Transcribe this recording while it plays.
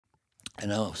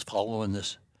and I was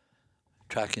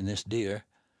tracking this deer,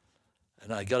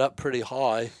 and I got up pretty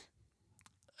high,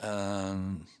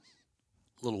 and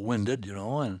a little winded,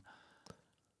 and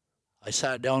I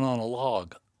sat down on a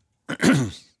log,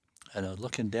 and I was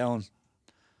looking down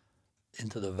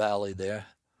into the valley there,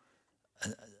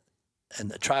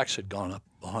 and the tracks had gone up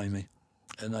behind me,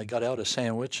 and I got out a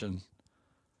sandwich and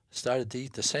started to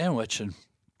eat the sandwich, and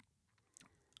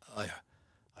I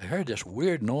heard this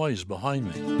weird noise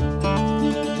behind me.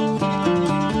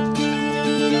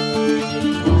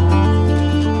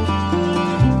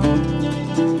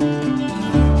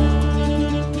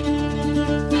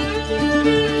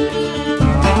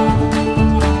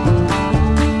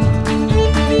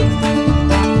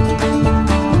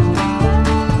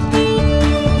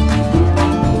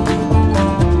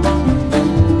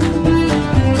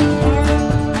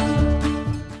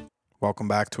 Welcome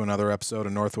back to another episode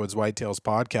of Northwoods Whitetails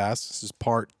podcast. This is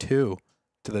part 2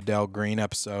 to the Dell Green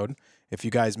episode. If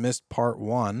you guys missed part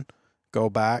 1, go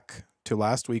back to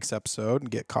last week's episode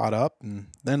and get caught up and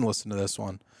then listen to this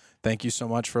one. Thank you so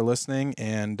much for listening,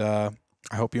 and I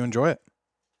hope you enjoy it.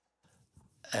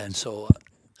 And so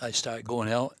I started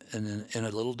going out, and in a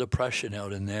little depression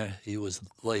out in there, he was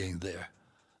laying there.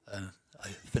 And I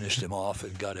finished him off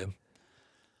and got him.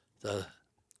 I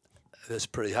was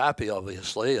pretty happy,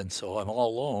 obviously, and so I'm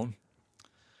all alone.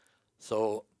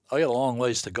 So I got a long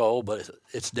ways to go, but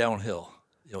it's downhill.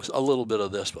 It's a little bit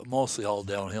of this, but mostly all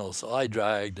downhill. So I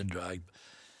dragged and dragged.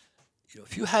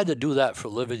 If you had to do that for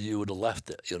a living, you would have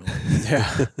left it.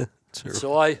 Yeah. True.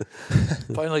 So I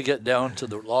finally get down to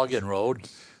the login road,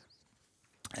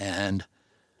 and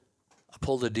I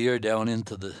pull the deer down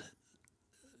into the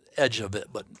edge of it,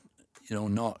 but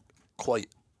not quite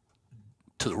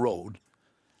to the road.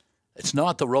 It's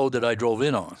not the road that I drove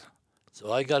in on.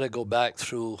 So I got to go back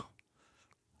through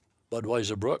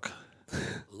Budweiser Brook. A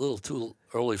little too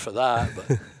early for that,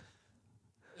 but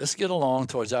let's get along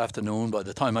towards afternoon by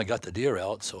the time I got the deer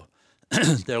out. So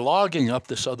they're logging up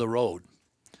this other road.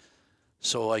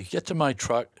 So I get to my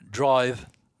truck, drive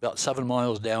about 7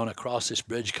 miles down across this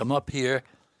bridge, come up here,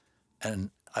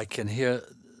 and I can hear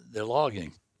they're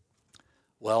logging.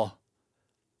 Well,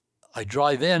 I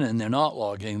drive in and they're not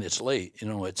logging. It's late.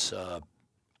 It's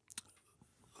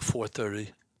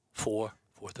 4:30,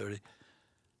 4:30.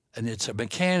 And it's a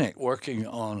mechanic working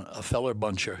on a feller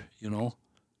buncher,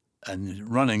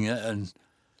 and running it. And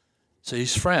so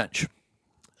he's French,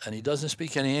 and he doesn't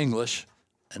speak any English,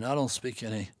 and I don't speak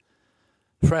any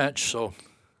French. So,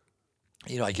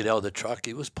 I get out of the truck.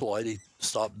 He was polite. He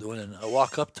stopped doing it. And I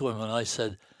walk up to him, and I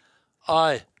said,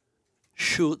 I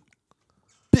shoot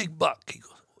big buck.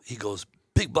 He goes,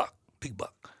 big buck, big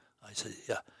buck. I said,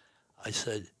 yeah. I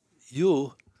said,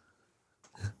 you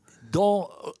don't,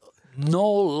 no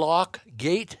lock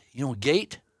gate,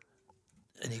 gate?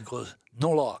 And he goes, no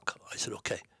lock. I said,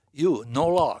 okay. You, no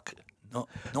lock, no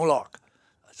lock.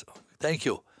 I said, thank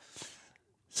you.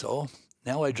 So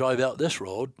now I drive out this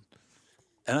road,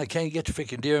 and I can't get the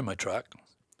freaking deer in my truck.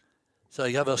 So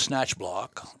I have a snatch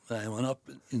block, and I went up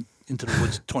into the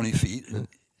woods 20 feet,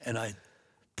 and I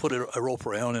put a rope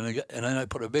around, and then I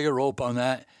put a bigger rope on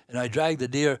that, and I dragged the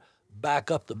deer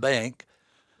back up the bank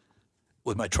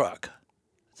with my truck.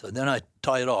 So then I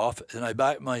tie it off, and I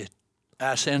back my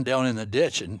ass end down in the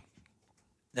ditch, and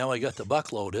now I got the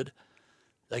buck loaded.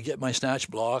 I get my snatch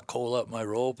block, hold up my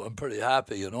rope. I'm pretty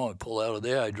happy, I pull out of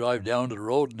there. I drive down to the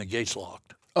road, and the gate's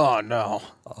locked. Oh, no.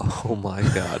 Oh, my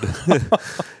God.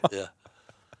 Yeah.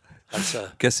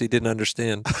 Guess he didn't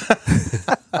understand.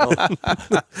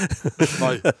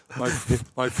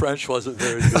 My French wasn't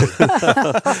very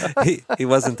good. He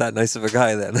wasn't that nice of a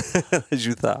guy then, as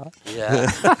you thought. Yeah.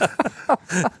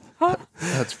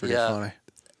 That's pretty funny.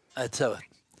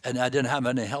 And I didn't have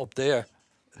any help there.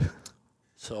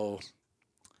 So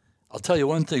I'll tell you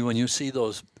one thing: when you see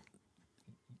those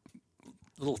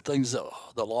little things that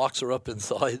the locks are up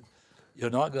inside, you're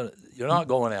not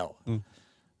going out. Mm.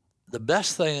 The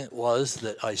best thing was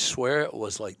that I swear it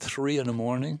was like 3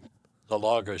 a.m. The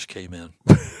loggers came in.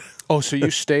 Oh, so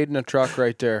you stayed in a truck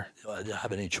right there? I didn't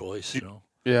have any choice,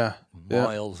 Yeah.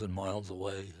 Miles and miles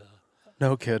away.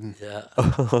 No kidding. Yeah.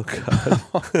 Oh, God.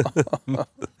 But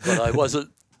I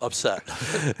wasn't upset.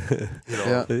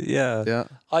 Yeah.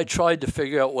 I tried to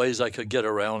figure out ways I could get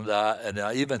around that, and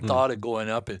I even thought of going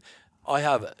up. And I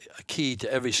have a key to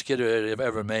every skidder I've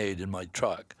ever made in my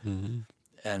truck. Mm-hmm.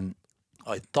 And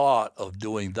I thought of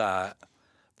doing that,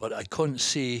 but I couldn't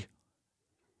see.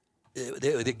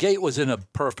 The gate was in a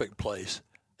perfect place,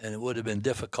 and it would have been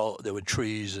difficult. There were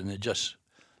trees, and it just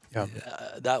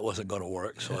that wasn't going to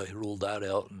work. So I ruled that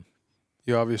out. And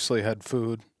you obviously had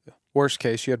food Worst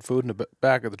case, you had food in the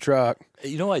back of the truck.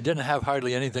 You know, I didn't have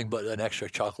hardly anything but an extra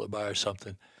chocolate bar or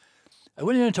something. I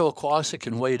went into a Quasic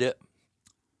and weighed it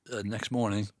the next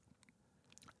morning,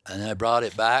 and I brought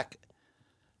it back,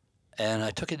 and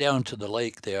I took it down to the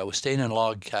lake there. I was staying in a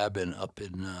log cabin up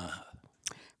in...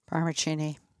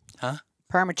 Parmacini. Huh?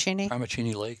 Parmacini.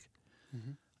 Parmacini Lake.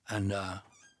 And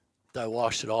I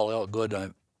washed it all out good. I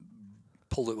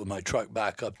pulled it with my truck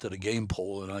back up to the game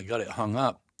pole, and I got it hung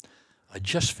up. I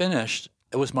just finished.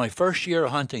 It was my first year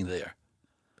of hunting there.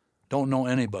 Don't know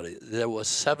anybody. There was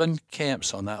 7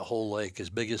 camps on that whole lake, as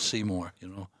big as Seymour, you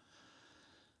know.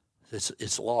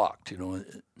 It's locked, you know.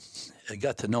 I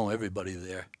got to know everybody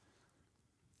there.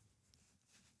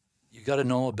 You got to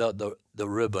know about the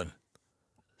ribbon,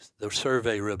 the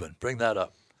survey ribbon. Bring that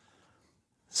up.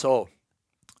 So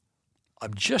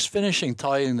I'm just finishing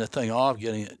tying the thing off,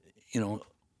 getting it, you know,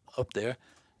 up there,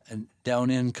 and down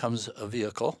in comes a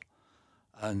vehicle,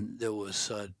 and there was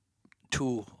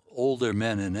 2 older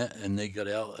men in it, and they got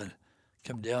out and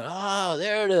come down. Ah,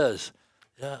 there it is.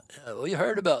 Yeah, well, you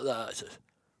heard about that. I said,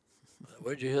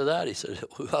 where'd you hear that? He said,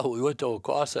 well, we went to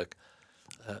Oquasac.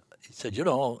 He said, you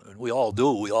know, and we all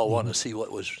do. We all want to see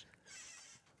what was.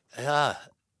 Yeah.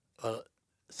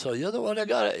 So you're the one that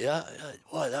got it? Yeah.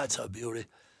 Boy, that's a beauty.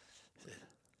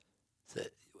 Said,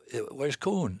 where's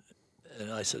Coon?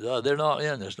 And I said, oh, they're not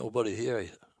in. There's nobody here.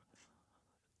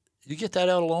 You get that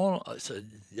out alone? I said,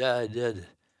 yeah, I did.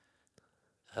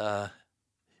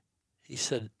 He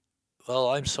said, well,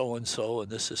 I'm so-and-so,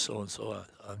 and this is so-and-so.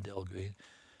 I'm Del Green.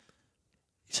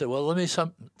 He said, well, let me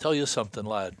tell you something,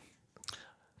 lad.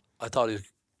 I thought he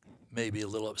was maybe a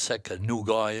little upset, a new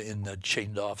guy in the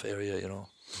chained-off area, you know,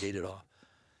 gated off.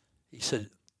 He said,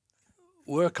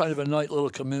 we're kind of a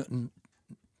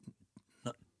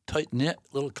tight-knit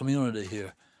little community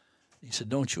here. He said,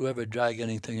 don't you ever drag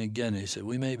anything again. He said,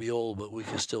 we may be old, but we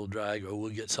can still drag, or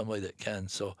we'll get somebody that can.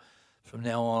 So from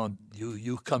now on,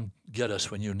 you come get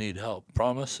us when you need help.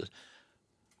 Promise?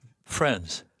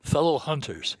 Friends, fellow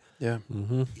hunters. Yeah.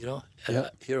 You know,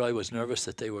 here I was nervous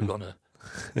that they were going to,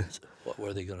 what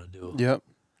were they going to do?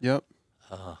 Yep.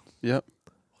 What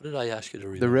did I ask you to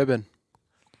read? The ribbon.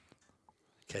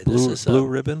 Okay, Blue, this is blue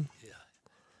ribbon?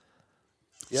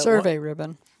 Yeah, Survey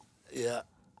ribbon. Yeah.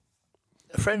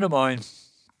 A friend of mine,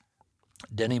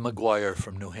 Denny McGuire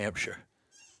from New Hampshire,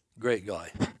 great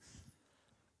guy,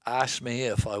 asked me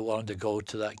if I wanted to go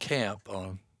to that camp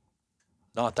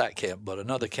not that camp, but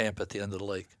another camp at the end of the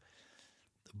lake.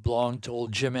 It belonged to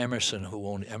old Jim Emerson, who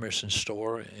owned Emerson's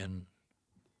store in...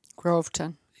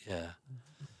 Groveton. Yeah.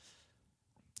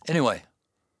 Anyway,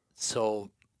 so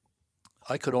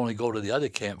I could only go to the other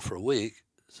camp for a week,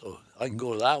 so I can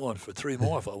go to that one for 3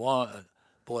 more if I want.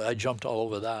 Boy, I jumped all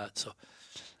over that. So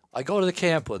I go to the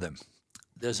camp with him.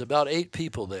 There's about 8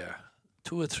 people there,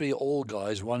 2 or 3 old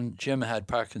guys. One, Jim had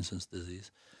Parkinson's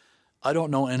disease. I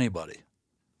don't know anybody,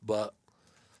 but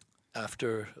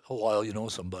after a while, you know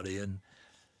somebody. And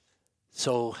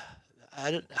so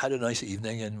I had a nice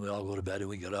evening, and we all go to bed, and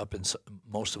we get up, and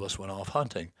most of us went off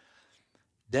hunting.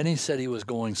 Denny said he was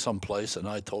going someplace, and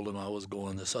I told him I was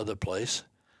going this other place.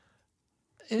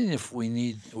 And if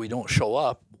we don't show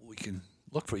up, we can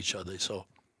look for each other. So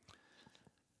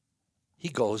he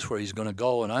goes where he's going to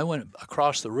go, and I went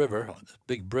across the river on this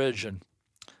big bridge, and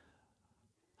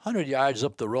 100 yards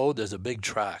up the road, there's a big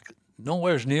track.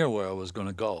 Nowhere's near where I was going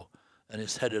to go, and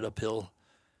it's headed uphill.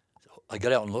 So I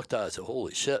got out and looked at it. I said,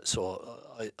 holy shit.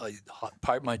 So I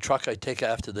parked my truck. I take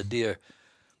after the deer,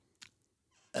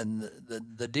 and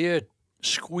the deer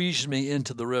squeezed me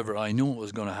into the river. I knew it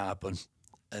was going to happen.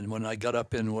 And when I got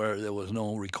up in where there was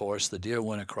no recourse, the deer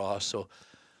went across. So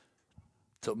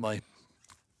took my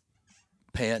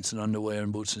pants and underwear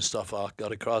and boots and stuff off,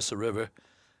 got across the river,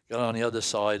 got on the other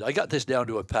side. I got this down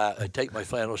to a pat. I take my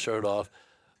flannel shirt off,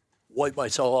 wipe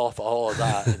myself off, all of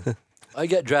that. And I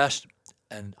get dressed,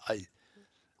 and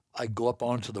I go up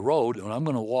onto the road, and I'm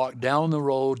going to walk down the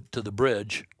road to the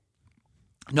bridge.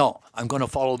 No, I'm going to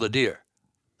follow the deer.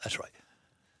 That's right.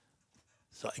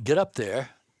 So I get up there,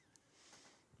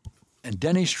 and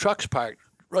Denny's truck's parked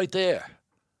right there.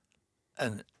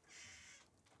 And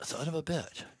son of a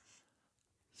bitch.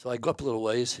 So I go up a little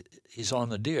ways. He's on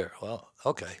the deer. Well,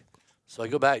 okay. So I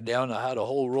go back down. I had a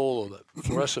whole roll of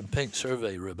fluorescent pink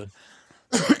survey ribbon.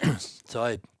 So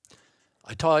I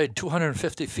tied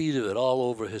 250 feet of it all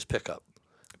over his pickup,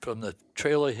 from the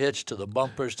trailer hitch to the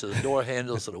bumpers to the door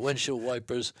handles to the windshield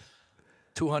wipers,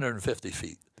 250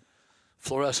 feet,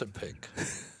 fluorescent pink.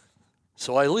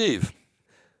 So I leave.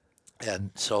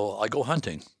 And so I go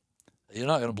hunting. You're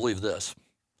not going to believe this.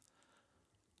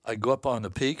 I go up on the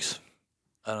peaks,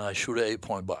 and I shoot an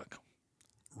 8-point buck.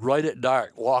 right at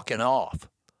dark, walking off.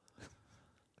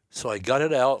 So I got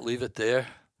it out, leave it there,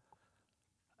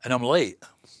 and I'm late,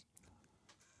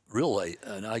 real late.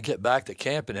 And I get back to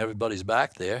camp, and everybody's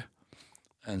back there.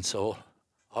 And so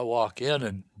I walk in,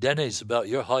 and Denny's about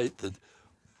your height.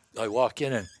 I walk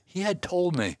in, and he had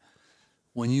told me,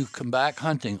 when you come back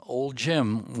hunting, old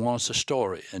Jim wants a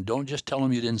story. And don't just tell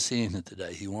him you didn't see anything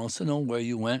today. He wants to know where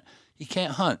you went. He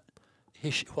can't hunt.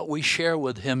 What we share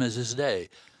with him is his day.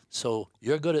 So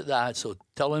you're good at that. So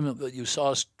tell him that you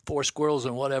saw 4 squirrels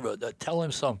and whatever. Tell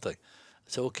him something. I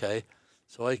said, okay.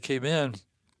 So I came in.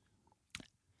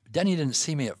 Denny didn't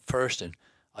see me at first, and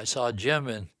I saw Jim,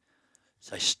 and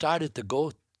I started to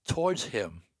go towards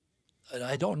him. And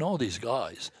I don't know these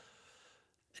guys.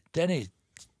 Denny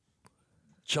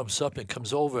jumps up and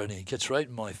comes over, and he gets right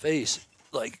in my face,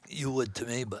 like you would to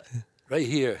me, but right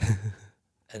here.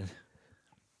 And,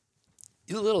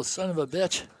 you little son of a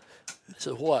bitch. I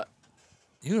said, what?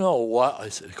 You know what? I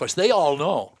said, of course, they all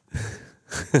know.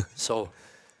 So,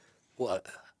 what?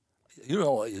 You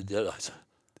know what you did? I said,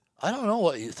 I don't know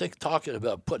what you think talking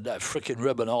about putting that freaking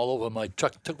ribbon all over my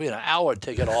truck. It took me an hour to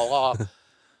take it all off.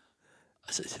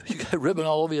 I said, you got ribbon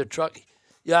all over your truck?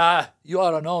 Yeah, you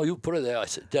ought to know. You put it there. I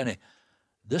said, Denny,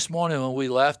 this morning when we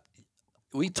left,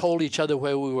 we told each other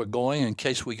where we were going in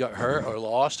case we got hurt or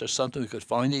lost or something. We could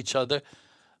find each other.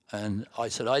 And I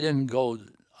said, I didn't go.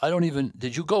 I don't even,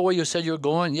 did you go where you said you were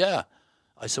going? Yeah.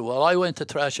 I said, well, I went to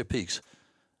Thrasher Peaks.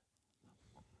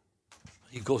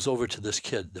 He goes over to this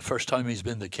kid. The first time he's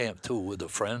been to camp, too, with a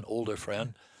friend, older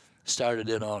friend. Started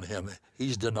in on him.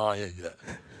 He's denying it.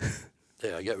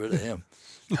 There, I get rid of him.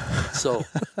 So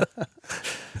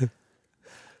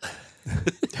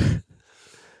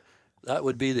that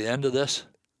would be the end of this?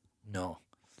 No.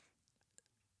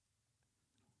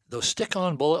 Those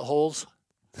stick-on bullet holes,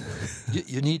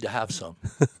 you need to have some.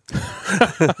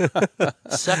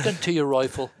 Second to your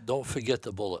rifle, don't forget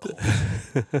the bullet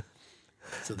holes.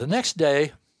 So the next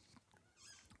day,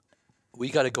 we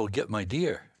got to go get my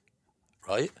deer,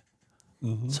 right?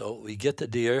 Mm-hmm. So we get the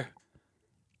deer,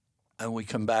 and we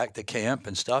come back to camp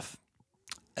and stuff,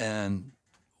 and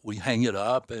we hang it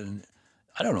up, and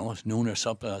I don't know, it's noon or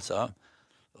something. I thought,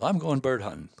 well, I'm going bird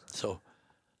hunting. So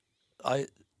I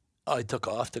took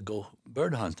off to go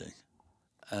bird hunting,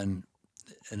 and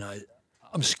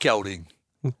I'm scouting.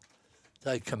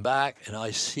 I come back, and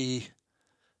I see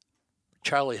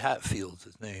Charlie Hatfield's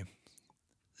his name.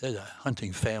 There's a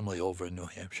hunting family over in New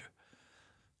Hampshire.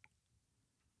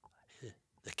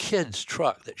 The kid's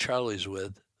truck that Charlie's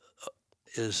with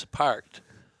is parked,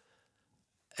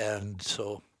 and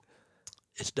so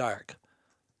it's dark.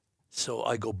 So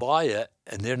I go by it,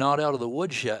 and they're not out of the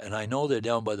woods yet, and I know they're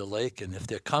down by the lake, and if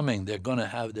they're coming, they're going to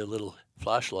have their little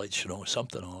flashlights,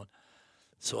 something on.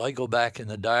 So I go back in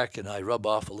the dark, and I rub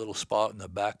off a little spot in the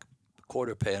back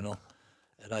quarter panel,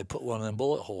 and I put one of them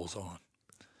bullet holes on.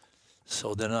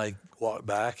 So then I walk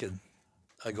back, and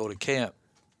I go to camp.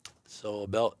 So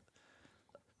about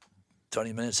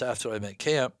 20 minutes after I'm at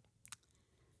camp,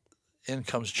 in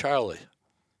comes Charlie.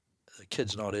 The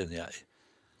kid's not in yet.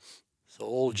 So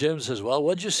old Jim says, well,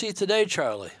 what'd you see today,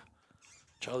 Charlie?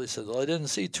 Charlie said, well, I didn't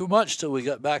see too much till we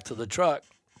got back to the truck.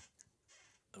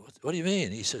 What do you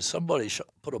mean? He says, somebody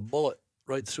put a bullet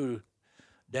right through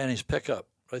Danny's pickup,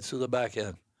 right through the back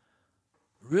end.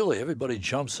 Really? Everybody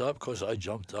jumps up. Of course, I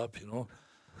jumped up,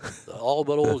 All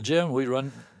but old Jim, we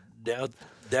run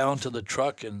down to the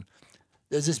truck, and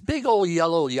there's this big old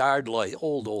yellow yard light,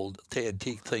 old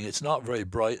antique thing. It's not very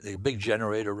bright. There's a big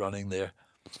generator running there.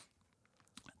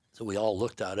 So we all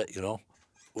looked at it,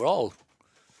 We're all,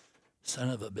 son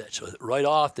of a bitch. Right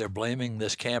off, they're blaming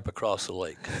this camp across the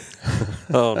lake.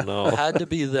 Oh, no. It had to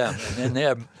be them. And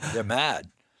then they're mad.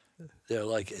 They're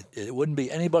like, it wouldn't be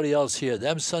anybody else here.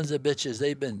 Them sons of bitches,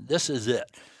 this is it.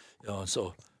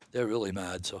 So they're really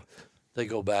mad. So they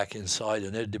go back inside,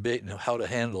 and they're debating how to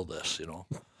handle this,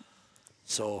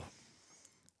 So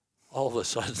all of a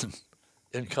sudden,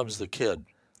 in comes the kid.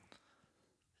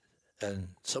 And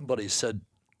somebody said,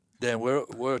 Dan,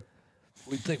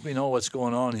 we think we know what's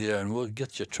going on here, and we'll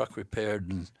get your truck repaired,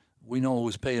 and we know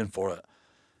who's paying for it.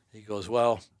 He goes,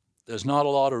 well, there's not a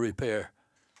lot of repair.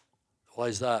 Why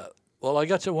is that? Well, I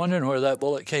got to wondering where that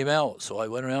bullet came out, so I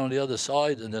went around the other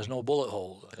side, and there's no bullet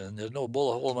hole. And there's no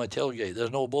bullet hole in my tailgate.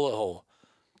 There's no bullet hole.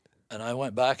 And I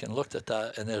went back and looked at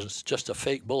that, and there's just a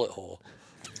fake bullet hole.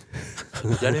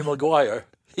 Denny McGuire,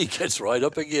 he gets right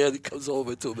up again. He comes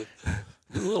over to me.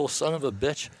 You little son of a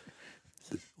bitch.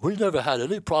 We never had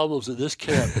any problems in this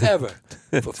camp, ever,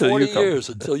 for 40 years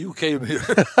until you came here.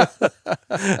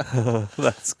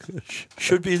 That's good.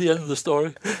 Should be the end of the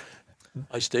story.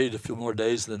 I stayed a few more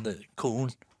days than the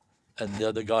coon, and the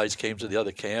other guys came to the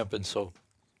other camp, and so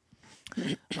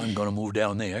I'm going to move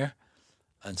down there.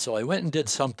 And so I went and did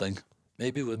something,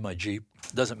 maybe with my Jeep.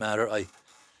 Doesn't matter. I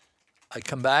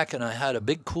come back, and I had a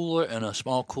big cooler and a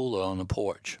small cooler on the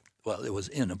porch. Well, it was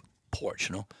in a porch,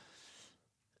 you know.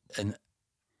 And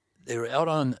they were out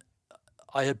on,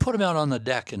 I had put them out on the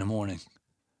deck in the morning.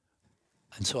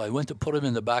 And so I went to put them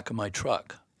in the back of my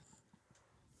truck.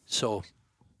 So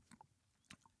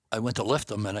I went to lift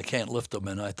them, and I can't lift them,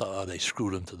 and I thought, oh, they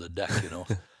screwed them to the deck, you know.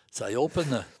 So I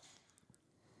opened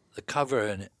the cover,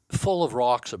 and full of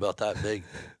rocks about that big.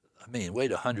 I mean, it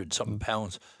weighed 100-something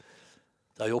pounds.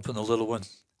 I opened the little one.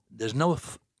 There's no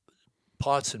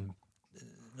pots and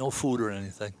no food or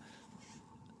anything.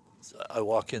 So I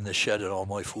walk in the shed, and all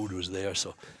my food was there.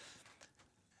 So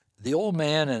the old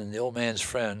man and the old man's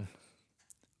friend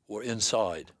were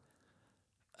inside.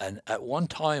 And at one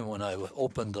time when I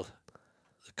opened the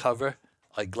cover,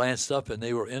 I glanced up, and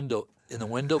they were in the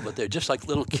window, but they're just like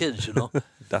little kids, you know.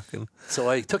 Ducking. So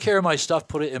I took care of my stuff,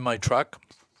 put it in my truck,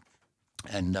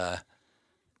 and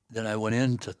then I went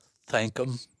in to thank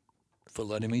them for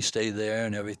letting me stay there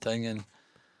and everything. And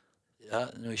yeah,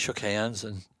 and we shook hands,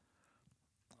 and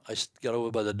I got over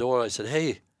by the door. I said,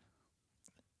 "Hey,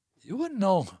 you wouldn't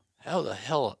know how the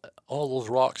hell all those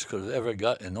rocks could have ever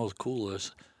got in those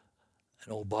coolers."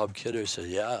 And old Bob Kidder said,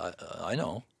 "Yeah, I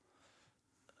know."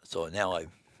 So now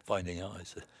I'm finding out. I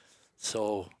said,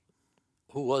 "So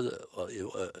who was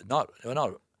it? Not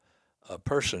a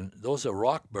person. Those are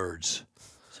rock birds." I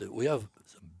said, "We have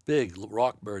some big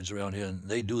rock birds around here, and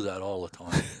they do that all the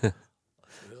time." I said,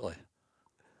 "Really?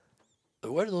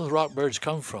 Where do those rock birds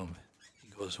come from?" He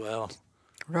goes, "Well,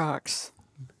 Rocks.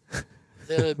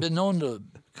 they've been known to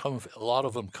come. A lot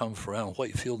of them come from around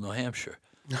Whitefield, New Hampshire."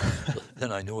 So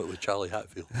then I knew it was Charlie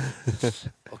Hatfield.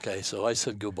 Okay, so I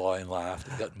said goodbye and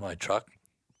laughed. I got in my truck,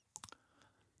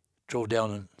 drove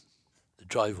down the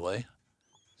driveway,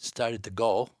 started to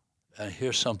go, and I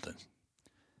hear something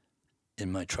in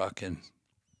my truck, and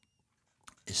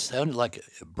it sounded like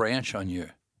a branch on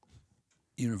your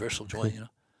universal joint, you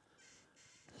know.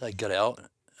 I got out,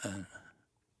 and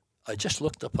I just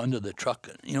looked up under the truck,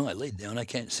 and, you know, I laid down. I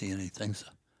can't see anything, so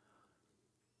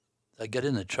I get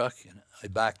in the truck, and I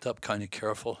backed up kind of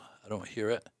careful. I don't hear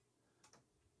it.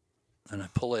 And I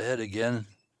pull ahead again.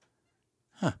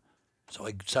 So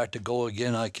I start to go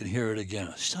again. I can hear it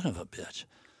again. Son of a bitch.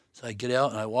 So I get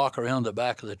out, and I walk around the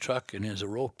back of the truck, and there's a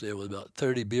rope there with about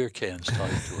 30 beer cans tied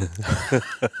to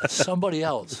it. Somebody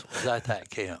else was at that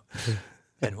camp.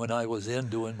 And when I was in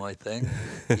doing my thing,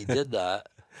 he did that.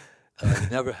 I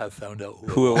never have found out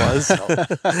who it was.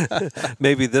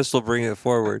 Maybe this will bring it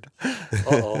forward.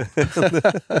 Uh-oh.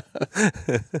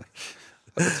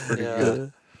 That's pretty Yeah.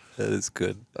 good. That is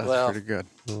good. That's Well, pretty good.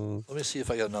 Let me see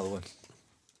if I got another one.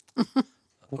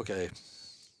 Okay.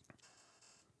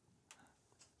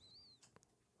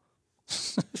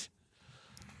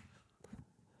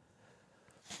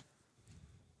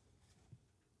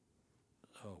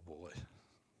 Oh, boy.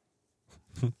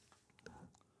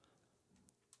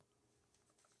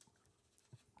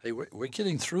 Hey, we're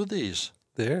getting through these.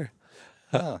 There.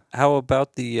 Huh. How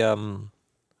about the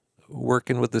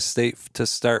working with the state to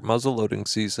start muzzleloading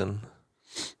season?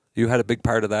 You had a big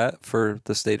part of that for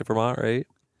the state of Vermont, right?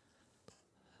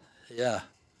 Yeah.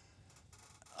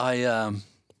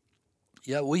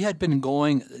 We had been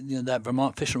going, you know, that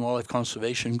Vermont Fish and Wildlife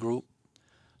Conservation Group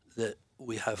that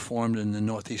we have formed in the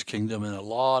Northeast Kingdom, and a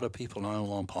lot of people in Island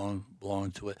Long Pond belong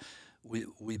to it.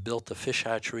 We built a fish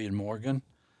hatchery in Morgan.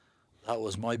 That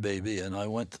was my baby, and I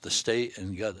went to the state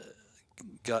and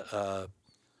got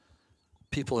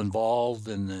people involved,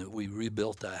 and we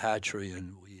rebuilt that hatchery,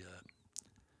 and we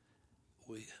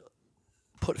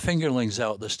put fingerlings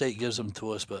out. The state gives them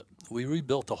to us, but we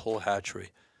rebuilt the whole hatchery,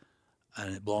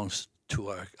 and it belongs to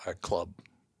our club.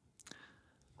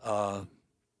 And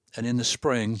in the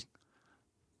spring,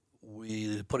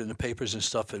 we put it in the papers and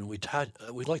stuff, and we'd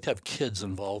like to have kids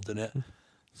involved in it.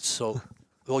 So,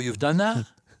 you've done that?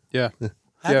 Yeah.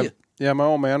 Have you? Yeah, my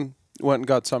old man went and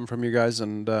got something from you guys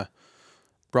and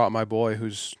brought my boy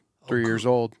who's 3 years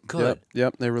old. Good.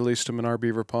 Yep. They released him in our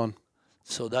beaver pond.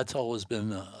 So that's always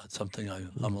been something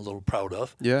I'm a little proud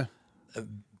of, Yeah.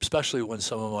 especially when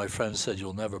some of my friends said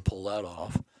you'll never pull that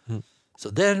off. So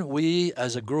then we,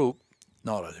 as a group,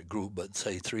 not as a group, but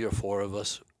say 3 or 4 of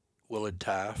us, Willard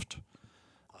Taft.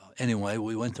 Anyway,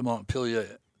 we went to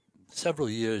Montpelier several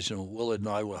years. You know, Willard and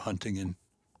I were hunting in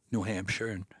New Hampshire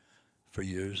and for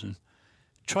years, and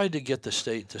tried to get the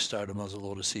state to start a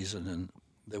muzzleloader season, and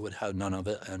they would have none of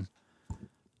it. And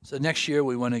so next year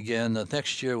we went again. The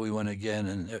next year we went again,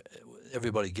 and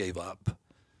everybody gave up.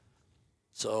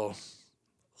 So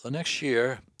the next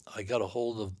year, I got a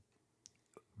hold of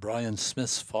Brian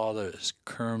Smith's father, is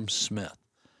Kerm Smith.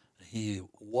 He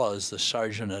was the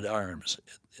sergeant at arms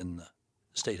in the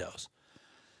State House.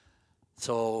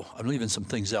 So I'm leaving some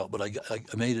things out, but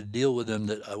I made a deal with him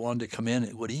that I wanted to come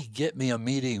in. Would he get me a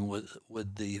meeting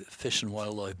with the Fish and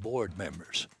Wildlife Board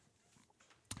members?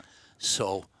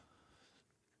 So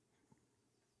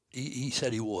he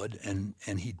said he would,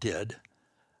 and he did.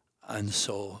 And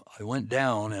so I went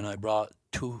down and I brought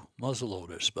 2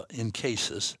 muzzleloaders, but in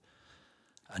cases.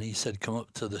 And he said, come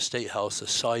up to the State House, the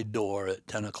side door at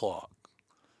 10 o'clock.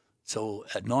 So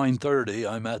at 9:30,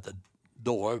 I'm at the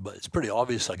door, but it's pretty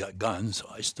obvious I got guns. So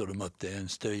I stood them up there and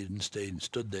stayed and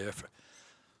stood there.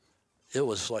 It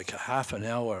was like a half an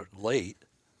hour late.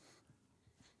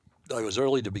 I was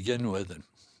early to begin with. And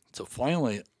so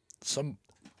finally,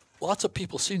 lots of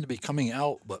people seemed to be coming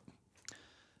out, but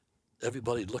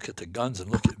everybody'd look at the guns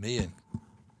and look at me and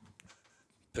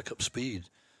pick up speed.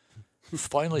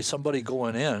 Finally, somebody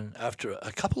going in, after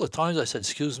a couple of times I said,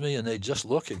 excuse me, and they just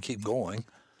look and keep going.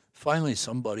 Finally,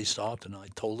 somebody stopped, and I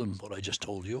told him what I just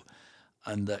told you,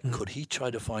 and that could he try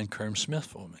to find Kerm Smith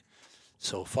for me.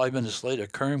 So 5 minutes later,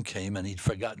 Kerm came, and he'd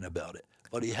forgotten about it.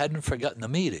 But he hadn't forgotten the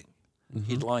meeting.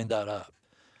 He'd lined that up.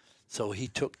 So he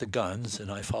took the guns, and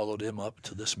I followed him up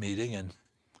to this meeting, and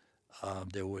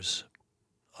there was,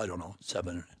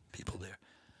 7 people there.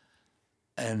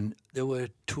 And there were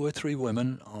 2 or 3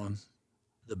 women on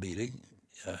the meeting,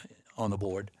 on the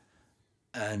board.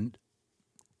 And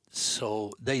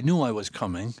so they knew I was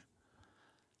coming.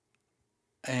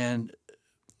 And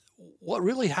what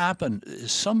really happened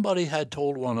is somebody had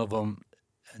told one of them,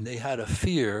 and they had a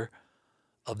fear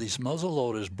of these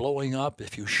muzzleloaders blowing up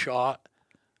if you shot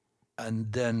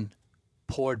and then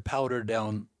poured powder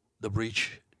down the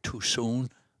breech too soon,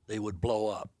 they would blow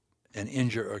up and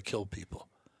injure or kill people.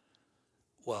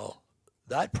 Well,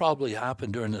 that probably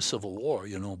happened during the Civil War,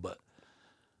 but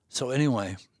so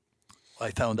anyway,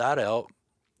 I found that out.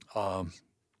 So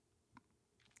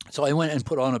I went and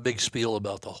put on a big spiel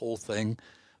about the whole thing,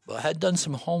 but I had done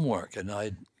some homework and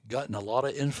I'd gotten a lot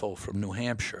of info from New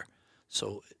Hampshire.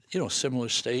 So, similar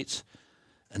states,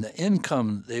 and the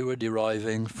income they were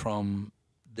deriving from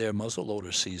their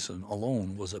muzzleloader season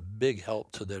alone was a big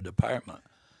help to their department.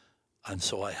 And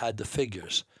so I had the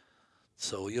figures.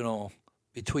 So,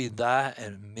 between that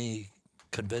and me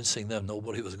convincing them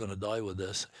nobody was going to die with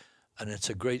this, and it's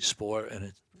a great sport, and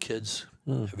it's kids,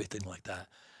 everything like that.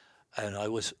 And I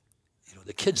was,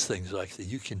 the kids things, like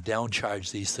you can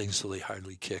downcharge these things so they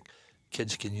hardly kick.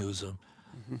 Kids can use them.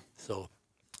 So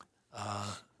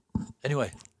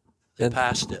anyway, they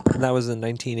passed it. And that was in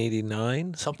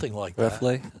 1989? Something like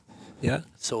roughly. that. Yeah.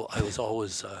 So I was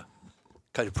always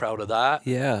kind of proud of that.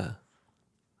 Yeah.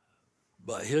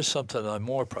 But here's something I'm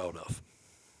more proud of.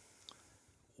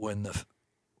 When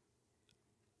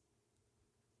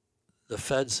the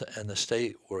feds and the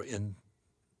state were in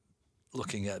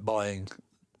looking at buying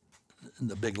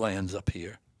the big lands up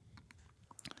here,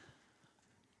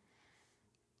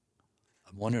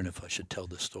 I'm wondering if I should tell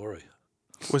this story.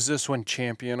 Was this when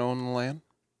Champion owned the land?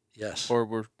 Yes. Or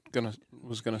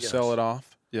was gonna sell it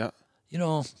off? Yeah.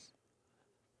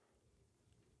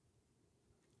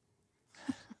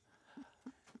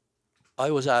 I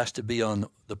was asked to be on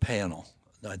the panel.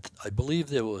 I believe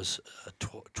there was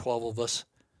 12 of us,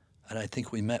 and I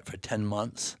think we met for 10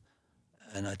 months,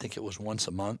 and I think it was once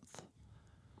a month.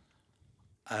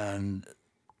 And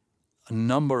a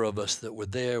number of us that were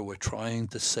there were trying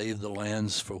to save the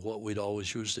lands for what we'd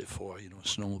always used it for,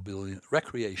 snowmobiling,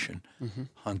 recreation,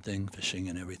 hunting, fishing,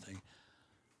 and everything.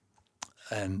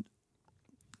 And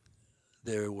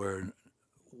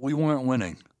we weren't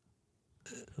winning.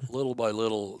 Little by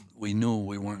little, we knew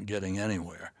we weren't getting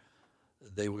anywhere.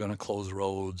 They were going to close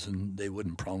roads, and they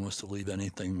wouldn't promise to leave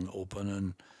anything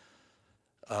open,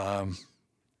 and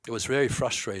it was very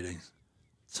frustrating.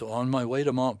 So on my way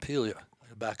to Montpelier,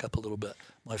 I'll back up a little bit.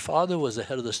 My father was the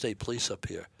head of the state police up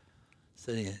here.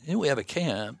 Saying, we have a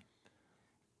camp.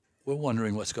 We're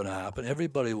wondering what's going to happen.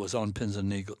 Everybody was on pins and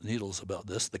needles about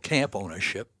this. The camp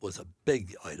ownership was a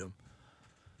big item.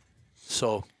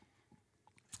 So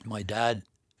my dad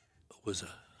was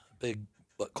a big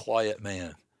but quiet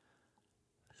man.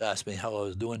 He asked me how I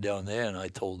was doing down there, and I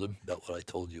told him about what I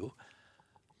told you.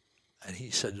 And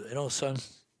he said, son,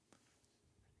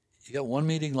 you got one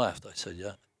meeting left. I said,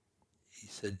 yeah. He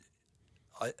said,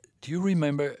 do you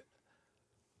remember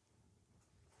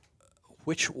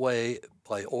which way,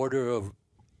 by order of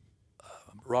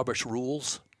Robert's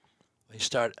rules, when you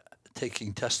start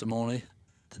taking testimony,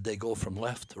 did they go from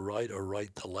left to right or right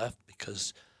to left?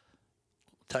 Because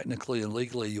technically and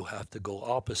legally you have to go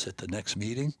opposite the next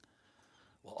meeting.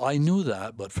 Well, I knew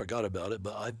that, but forgot about it.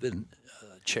 But I've been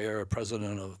chair,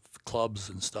 president of clubs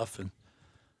and stuff, and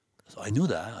so I knew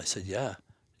that. I said, yeah.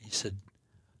 He said,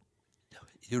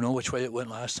 you know which way it went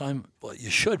last time? Well, you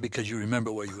should because you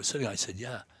remember where you were sitting. I said,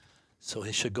 yeah. So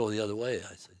he should go the other way.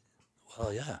 I said,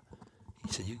 well, yeah.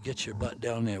 He said, you get your butt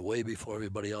down there way before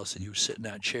everybody else, and you sit in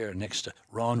that chair next to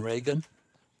Ron Reagan.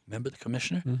 Remember the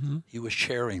commissioner? Mm-hmm. He was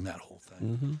chairing that whole thing.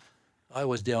 Mm-hmm. I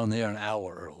was down there an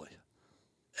hour early.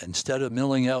 Instead of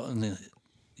milling out in the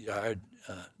yard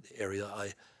area,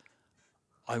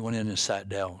 I went in and sat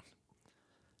down.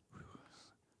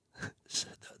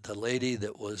 The lady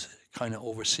that was kind of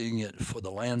overseeing it for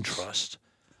the land trust,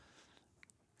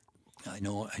 I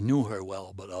knew her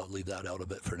well, but I'll leave that out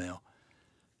of it for now.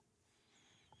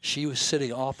 She was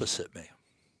sitting opposite me.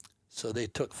 So they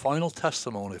took final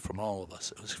testimony from all of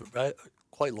us. It was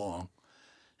quite long.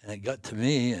 And it got to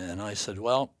me, and I said,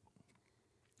 well,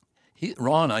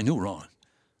 I knew Ron.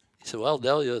 He said, well,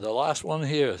 Del, you're the last one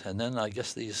here, and then I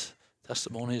guess these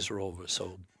testimonies are over,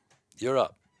 so you're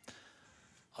up.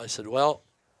 I said, well,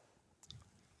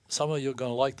 some of you are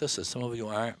going to like this, and some of you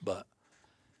aren't, but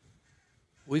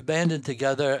we've banded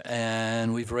together,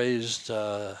 and we've raised,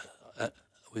 what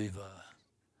do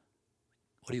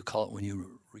you call it when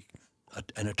you,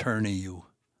 an attorney, you...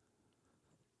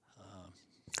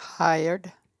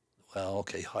 Hired. Well,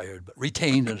 okay, hired, but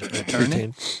retained an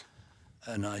attorney.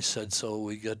 And I said, so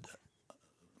we get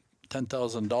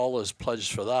 $10,000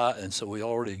 pledged for that, and so we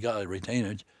already got a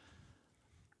retainage.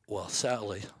 Well,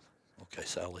 Sally,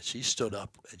 she stood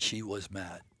up, and she was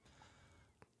mad.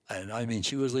 And I mean,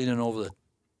 she was leaning over the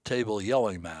table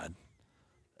yelling mad.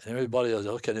 And everybody was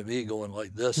looking at me going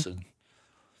like this. And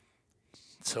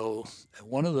so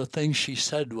one of the things she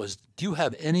said was, do you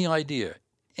have any idea,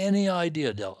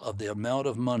 Del, of the amount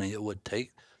of money it would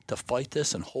take to fight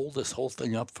this and hold this whole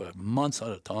thing up for months at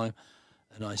a time?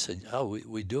 And I said, oh,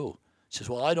 we do. She says,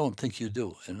 well, I don't think you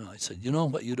do. And I said, you know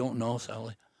what you don't know,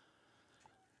 Sally?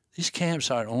 These camps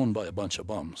aren't owned by a bunch of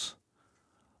bums.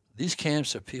 These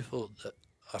camps are people that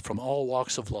are from all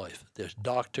walks of life. There's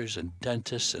doctors and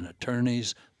dentists and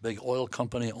attorneys, big oil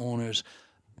company owners,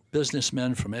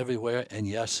 businessmen from everywhere, and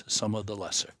yes, some of the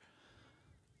lesser.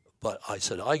 But I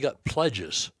said, I got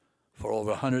pledges for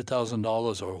over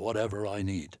 $100,000 or whatever I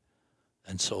need.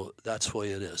 And so that's the way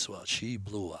it is. Well, she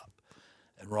blew up.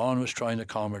 And Ron was trying to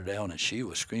calm her down, and she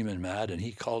was screaming mad, and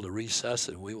he called a recess,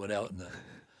 and we went out.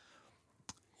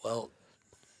 Well,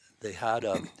 they had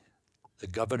the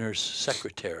governor's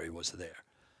secretary was there.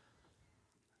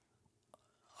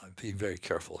 I'm being very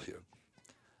careful here.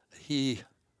 He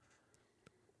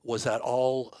was at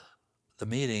all the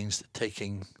meetings,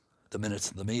 taking the minutes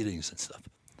of the meetings and stuff.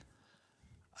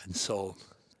 And so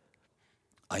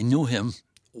I knew him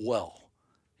well.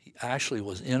 He actually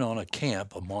was in on a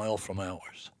camp a mile from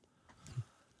ours.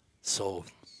 So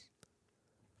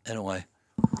anyway,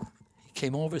 he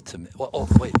came over to me. Well, oh,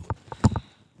 wait.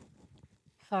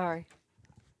 Sorry.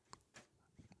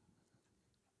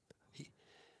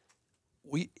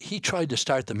 He tried to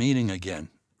start the meeting again,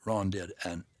 Ron did,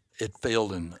 and it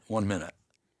failed in 1 minute.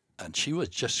 And she was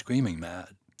just screaming mad.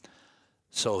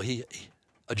 So he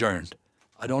adjourned.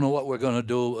 I don't know what we're going to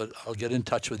do. I'll get in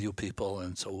touch with you people.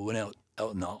 And so we went out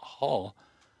in the hall,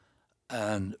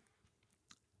 and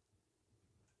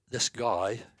this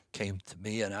guy came to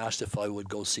me and asked if I would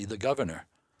go see the governor.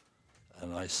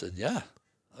 And I said, yeah,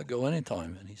 I'll go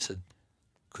anytime. And he said,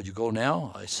 could you go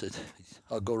now? I said,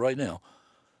 I'll go right now.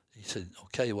 He said,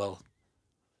 okay, well,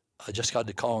 I just got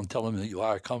to call and tell him that you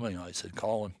are coming. I said,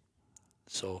 call him.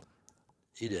 So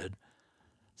he did.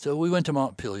 So we went to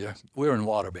Montpelier. We were in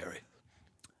Waterbury.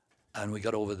 And we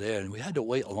got over there, and we had to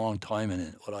wait a long time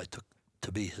in what I took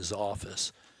to be his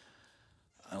office.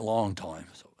 A long time.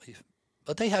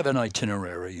 But they have an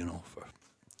itinerary,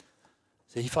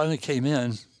 So he finally came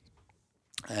in,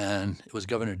 and it was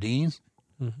Governor Dean.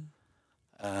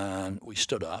 Mm-hmm. And we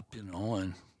stood up,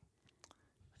 and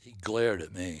he glared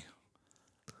at me.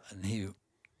 And he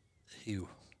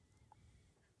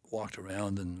walked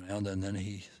around and around, and then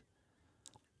he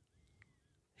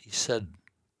said,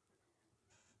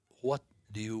 what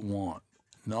do you want?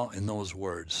 Not in those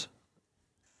words.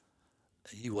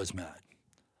 He was mad.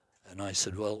 And I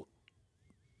said, well,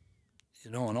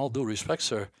 in all due respect,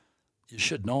 sir, you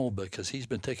should know because he's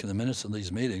been taking the minutes of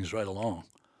these meetings right along.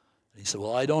 And he said,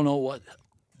 well, I don't know what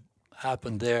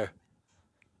happened there,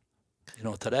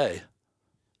 today.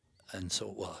 And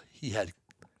so, well, he had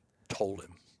told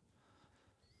him.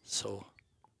 So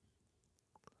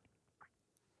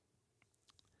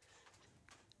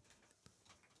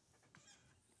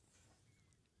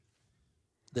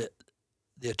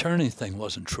the attorney thing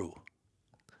wasn't true.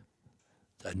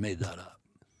 I'd made that up.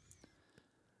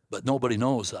 But nobody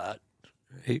knows that,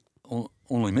 Right.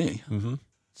 only me. Mm-hmm.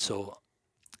 So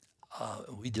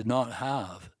we did not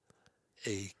have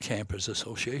a campers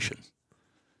association.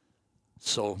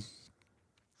 So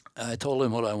I told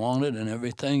him what I wanted and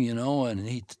everything, and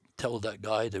he told that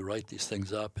guy to write these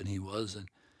things up, and he was, and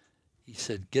he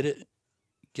said, get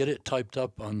it typed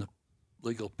up on the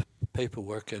legal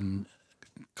paperwork and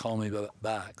call me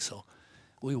back. So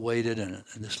we waited, and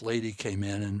this lady came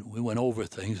in, and we went over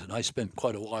things, and I spent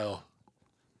quite a while,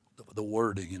 the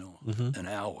wording, an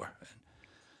hour. And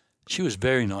she was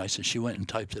very nice, and she went and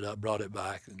typed it up, brought it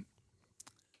back. And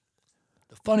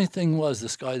the funny thing was,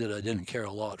 this guy that I didn't care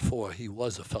a lot for, he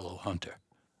was a fellow hunter.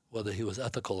 Whether he was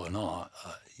ethical or not,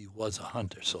 he was a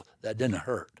hunter, so that didn't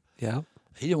hurt. Yeah.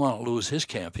 He didn't want to lose his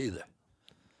camp either.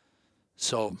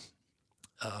 So,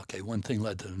 okay, one thing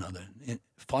led to another.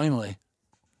 Finally,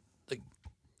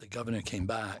 the governor came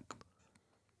back,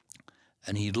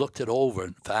 and he looked it over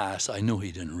fast. I knew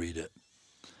he didn't read it.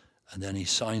 And then he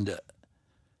signed it.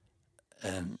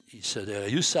 And he said, are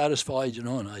you satisfied,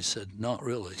 And I said, not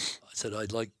really. I said,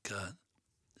 I'd like,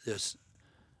 there's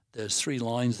 3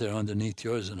 lines there underneath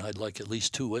yours, and I'd like at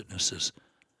least 2 witnesses.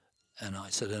 And I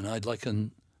said, and I'd like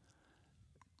and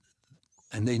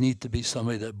they need to be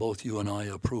somebody that both you and I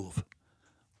approve.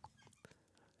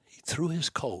 He threw his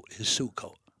suit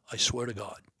coat, I swear to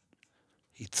God.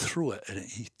 He threw it, and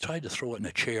he tried to throw it in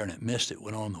a chair, and it missed. It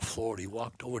went on the floor. He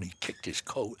walked over, and he kicked his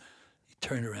coat. He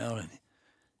turned around, and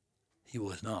he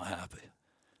was not happy.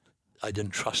 I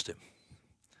didn't trust him.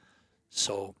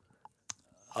 So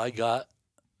I got,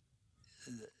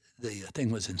 the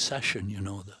thing was in session,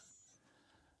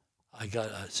 I got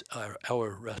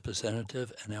our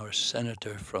representative and our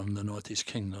senator from the Northeast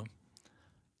Kingdom.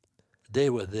 They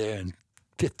were there in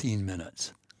 15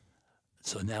 minutes.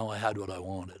 So now I had what I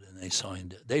wanted, and they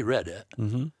signed it. They read it.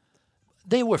 Mm-hmm.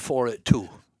 They were for it too.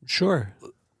 Sure.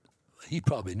 He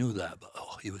probably knew that, but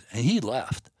he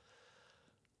left.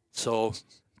 So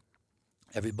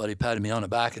everybody patted me on the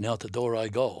back, and out the door I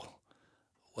go.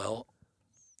 Well,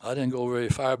 I didn't go very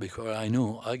far because I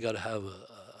knew I got to have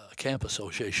a camp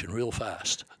association real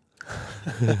fast.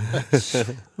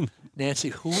 Nancy,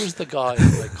 who was the guy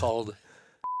that I called?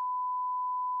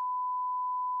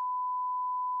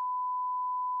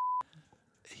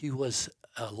 He was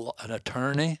an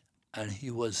attorney, and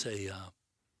he was a... You know,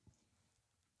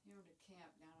 the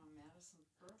camp down on Madison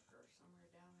Brook or somewhere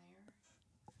down there.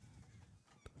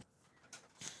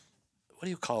 what do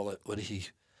you call it?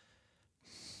 He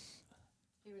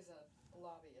was a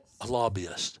lobbyist. A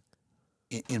lobbyist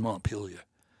in Montpelier.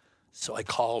 So I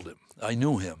called him. I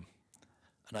knew him,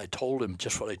 and I told him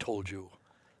just what I told you.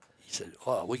 He said,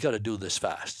 "Oh, we got to do this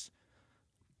fast.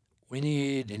 We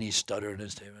need," and he stuttered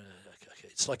and said, "Okay,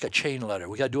 it's like a chain letter.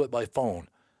 We got to do it by phone.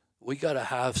 We got to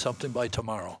have something by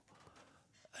tomorrow."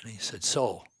 And he said,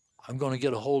 "So I'm going to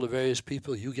get a hold of various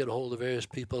people. You get a hold of various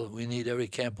people. We need every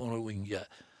camp owner we can get,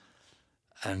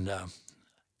 and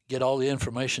get all the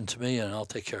information to me, and I'll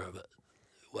take care of it."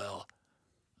 Well,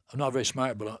 I'm not very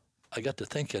smart, but I got to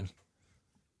thinking,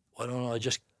 why don't I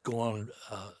just go on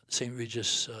St.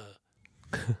 Regis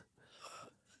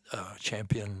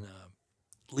champion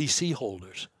leasee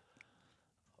holders?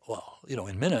 Well,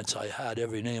 in minutes I had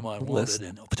every name I wanted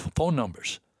and phone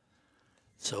numbers.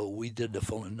 So we did the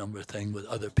phone number thing with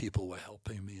other people were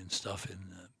helping me and stuff in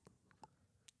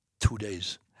 2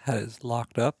 days. Had it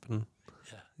locked up, and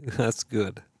that's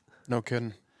good. No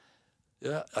kidding.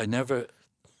 Yeah,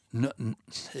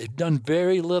 they've done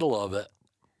very little of it,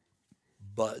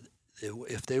 but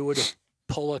if they were to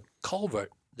pull a culvert,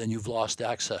 then you've lost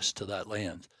access to that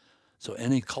land. So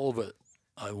any culvert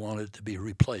I wanted to be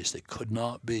replaced. It could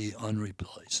not be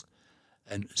unreplaced.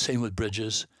 And same with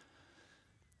bridges.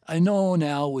 I know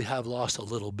now we have lost a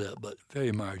little bit, but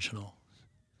very marginal.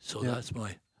 So that's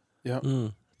my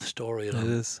story. It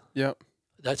is. Yep.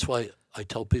 That's why I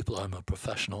tell people I'm a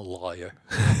professional liar.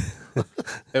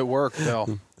 It worked,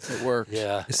 Bill. It worked.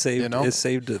 Yeah. It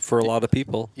saved it for a lot of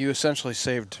people. You essentially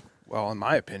saved, well, in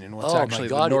my opinion, what's Oh, my actually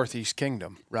the God. Northeast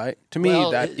Kingdom, right? To me,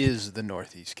 Well, that is the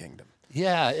Northeast Kingdom.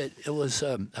 Yeah, it was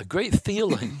a great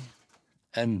feeling.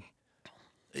 And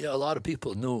a lot of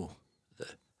people knew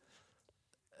that.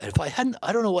 And if I hadn't,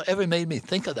 I don't know what ever made me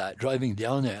think of that driving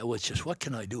down there. It was just, what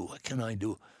can I do? What can I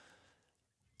do?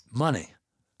 Money.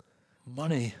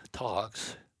 Money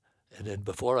talks. And then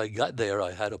before I got there,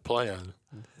 I had a plan.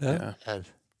 Yeah. And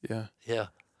Yeah.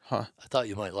 Huh. I thought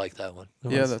you might like that one.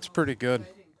 Yeah, that's pretty good.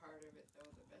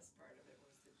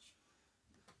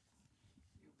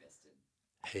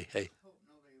 Hey.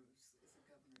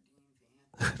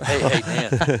 Hey,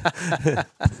 man.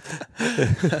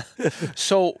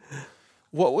 So,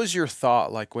 what was your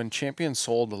thought like when Champion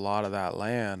sold a lot of that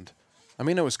land? I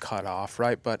mean, it was cut off,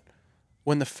 right? But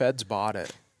when the feds bought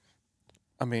it,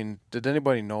 I mean, did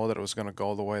anybody know that it was going to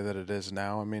go the way that it is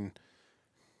now? I mean,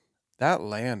 that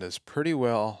land is pretty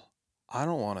well, I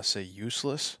don't want to say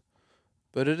useless,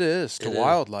 but it is to It is.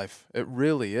 wildlife. It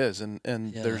really is. And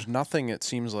Yeah. there's nothing it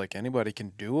seems like anybody can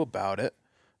do about it.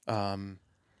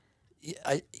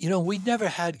 We never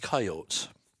had coyotes,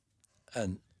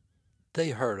 and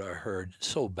they hurt our herd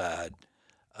so bad.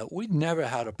 We never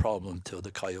had a problem till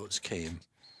the coyotes came,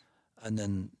 and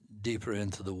then deeper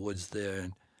into the woods there.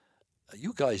 And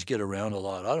you guys get around a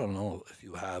lot. I don't know if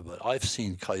you have, but I've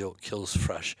seen coyote kills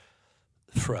fresh.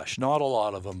 Not a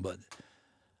lot of them, but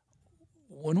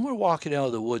when we're walking out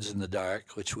of the woods in the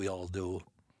dark, which we all do,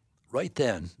 right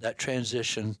then, that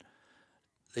transition,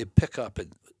 they pick up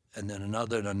and then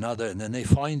another, and then they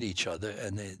find each other,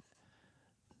 and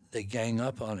they gang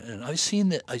up on it. And I've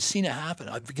seen it happen.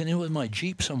 I've been in with my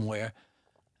Jeep somewhere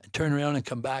and turn around and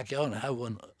come back out and have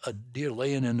a deer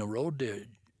laying in the road there,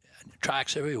 and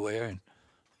tracks everywhere, and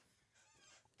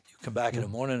you come back in the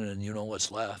morning and you know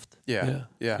what's left. Yeah.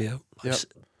 Yeah.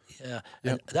 Yeah,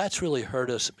 and that's really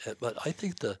hurt us. But I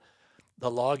think the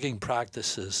logging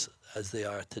practices as they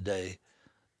are today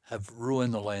have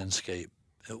ruined the landscape.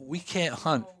 We can't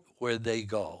hunt where they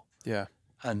go, Yeah.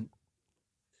 and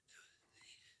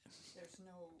There's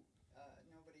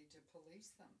nobody to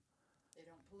police them. They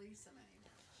don't police them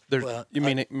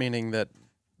anymore. Meaning that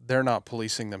they're not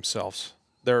policing themselves.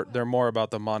 They're more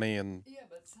about the money and Yeah,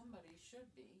 but somebody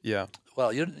should be. yeah.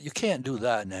 well, you can't do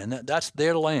that, man. That's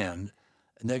their land,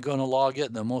 and they're going to log it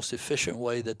in the most efficient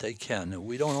way that they can.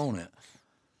 We don't own it,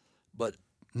 but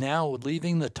now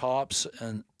leaving the tops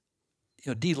and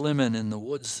deliming in the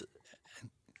woods.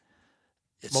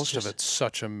 Most of it's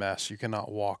such a mess. You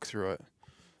cannot walk through it.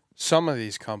 Some of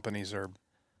these companies are,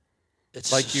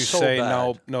 It's like you so say,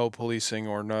 bad. no policing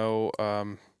or no,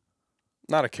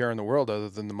 not a care in the world other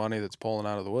than the money that's pulling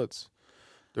out of the woods.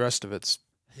 The rest of it's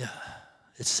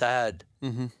It's sad.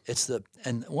 mm-hmm.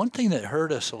 And one thing that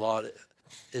hurt us a lot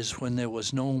is when there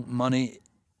was no money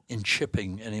in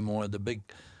chipping anymore. The big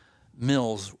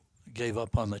mills gave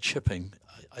up on the chipping.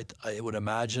 I would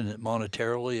imagine that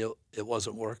monetarily it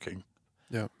wasn't working.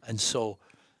 Yeah. And so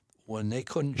when they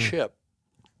couldn't chip,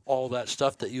 all that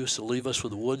stuff that used to leave us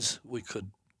with the woods, we could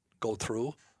go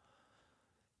through.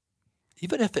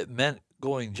 Even if it meant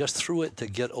going just through it to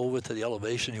get over to the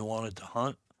elevation you wanted to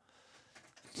hunt,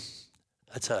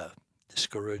 that's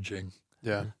discouraging.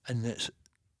 Yeah. And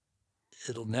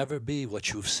it'll never be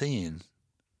what you've seen.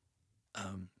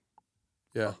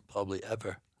 Yeah. Probably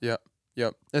ever.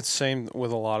 Yep. It's same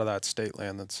with a lot of that state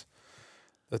land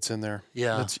that's in there.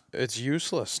 Yeah. It's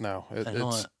useless now. I know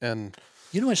It's it. and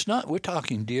It's not, we're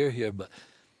talking deer here, but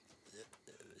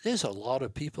there's a lot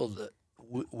of people that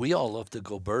we all love to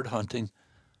go bird hunting,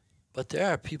 but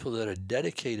there are people that are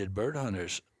dedicated bird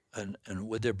hunters and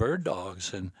with their bird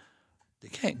dogs, and they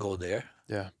can't go there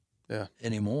yeah.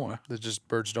 anymore.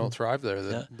 Birds don't thrive there.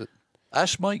 Yeah.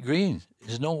 Ask Mike Green.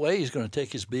 There's no way he's going to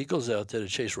take his beagles out there to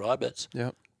chase rabbits.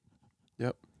 Yep.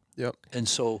 And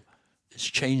so it's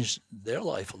changed their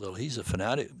life a little. He's a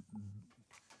fanatic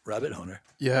rabbit hunter.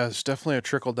 Yeah, it's definitely a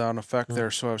trickle down effect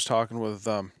there. So I was talking with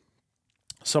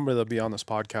somebody that'll be on this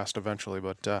podcast eventually,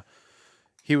 but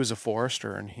he was a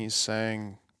forester, and he's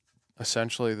saying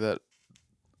essentially that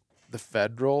the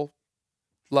federal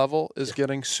level is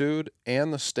getting sued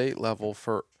and the state level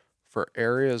for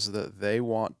areas that they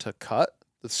want to cut.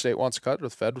 The state wants to cut, or the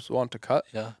feds want to cut.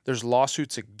 Yeah. There's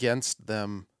lawsuits against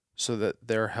them so that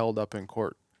they're held up in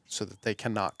court so that they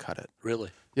cannot cut it.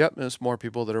 Really? Yep, there's more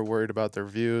people that are worried about their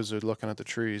views or looking at the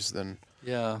trees than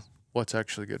Yeah. what's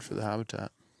actually good for the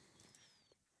habitat.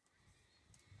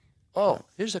 Oh,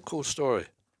 here's a cool story.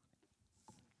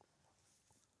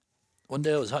 One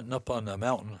day I was hunting up on the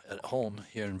mountain at home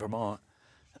here in Vermont,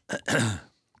 and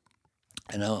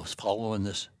I was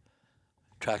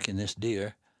tracking this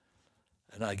deer,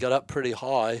 and I got up pretty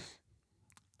high,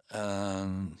 a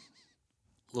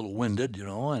little winded,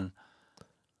 and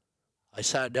I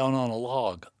sat down on a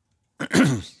log,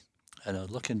 and I was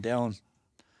looking down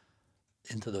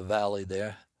into the valley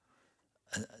there,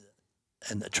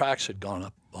 and the tracks had gone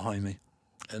up behind me,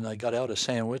 and I got out a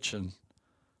sandwich and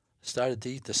started to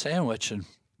eat the sandwich, and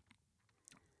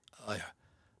I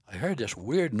heard this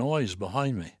weird noise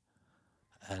behind me,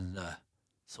 and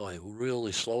so I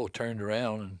really slow turned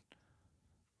around, and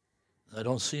I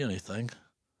don't see anything.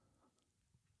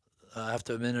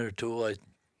 After a minute or two, I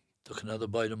took another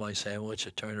bite of my sandwich,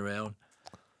 I turned around,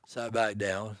 sat back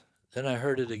down, then I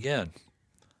heard it again,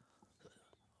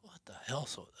 what the hell?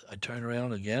 So I turned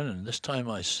around again, and this time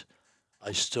I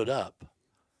stood up,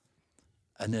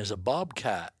 and there's a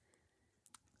bobcat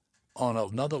on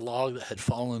another log that had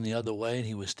fallen the other way, and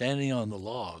he was standing on the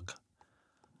log.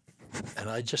 And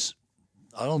I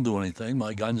don't do anything.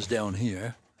 My gun's down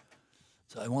here.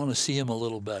 So I want to see him a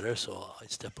little better, so I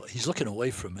step up. He's looking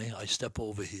away from me. I step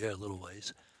over here a little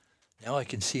ways. Now I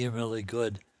can see him really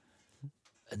good.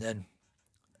 And then,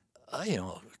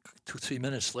 2-3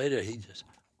 minutes later,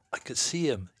 I could see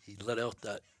him. He let out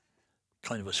that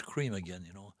kind of a scream again,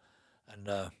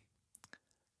 And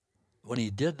when he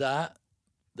did that,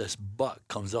 this buck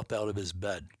comes up out of his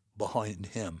bed behind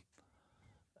him.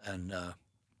 And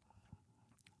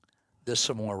there's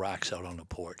some more racks out on the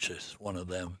porch. There's one of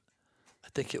them. I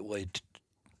think it weighed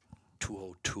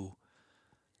 202.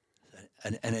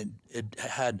 And it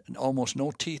had almost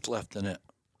no teeth left in it.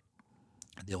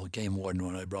 The old game warden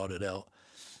when I brought it out.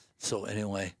 So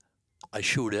anyway, I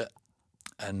shoot it,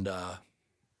 and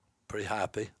pretty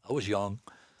happy. I was young.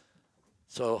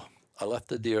 So I left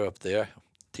the deer up there,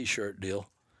 T-shirt deal.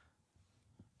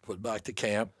 Went back to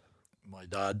camp. My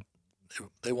dad,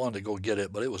 they wanted to go get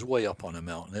it, but it was way up on the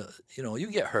mountain.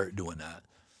 You get hurt doing that.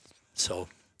 So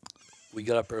we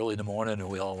got up early in the morning, and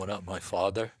we all went up. My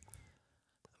father,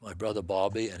 my brother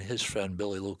Bobby, and his friend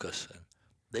Billy Lucas. And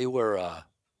they were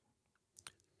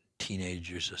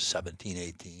teenagers, 17,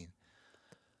 18.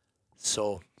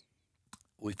 So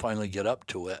we finally get up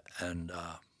to it, and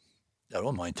I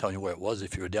don't mind telling you where it was.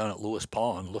 If you were down at Lewis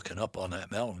Pond looking up on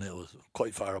that mountain, it was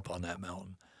quite far up on that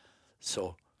mountain.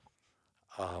 So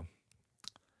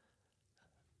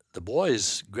the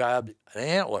boys grabbed an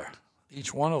antler,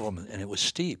 each one of them, and it was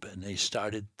steep, and they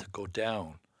started to go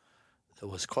down. There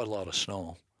was quite a lot of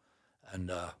snow.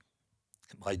 And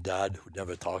my dad, who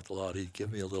never talked a lot, he'd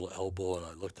give me a little elbow, and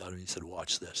I looked at him, and he said,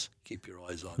 "Watch this. Keep your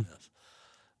eyes on this."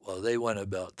 Well, they went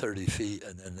about 30 feet,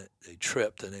 and then they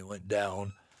tripped, and they went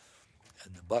down,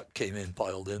 and the buck came in,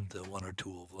 piled into one or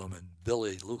two of them, and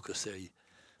Billy Lucas there, he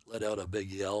let out a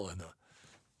big yell, and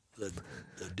the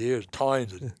deer's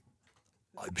tines, and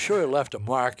I'm sure it left a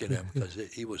mark in him because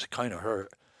he was kind of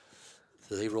hurt.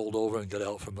 So they rolled over and got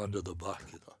out from under the buck.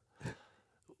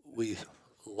 We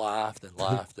laughed and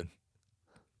laughed, and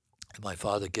my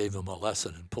father gave him a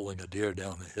lesson in pulling a deer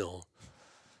down the hill.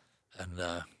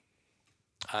 And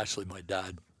actually, my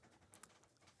dad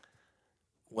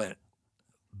went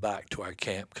back to our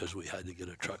camp because we had to get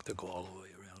a truck to go all the way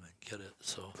around and get it.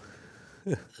 So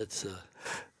it's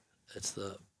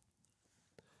the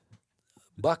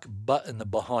buck butt in the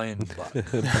behind buck.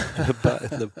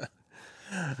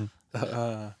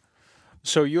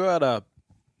 So you had a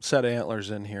set of antlers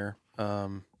in here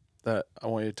that I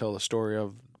want you to tell the story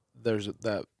of. There's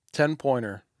that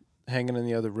 10-pointer hanging in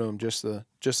the other room, just the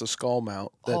skull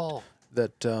mount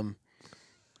that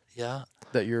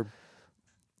your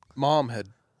mom had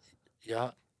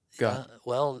got. Yeah.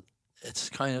 Well, it's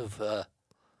kind of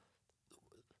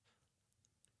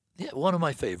one of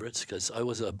my favorites because I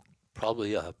was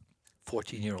probably a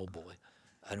 14-year-old boy,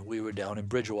 and we were down in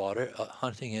Bridgewater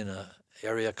hunting in an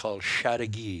area called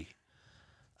Chattagee,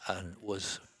 and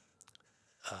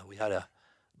we had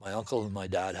my uncle and my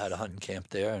dad had a hunting camp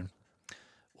there, and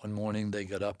one morning they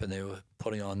got up and they were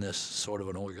putting on this sort of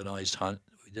an organized hunt.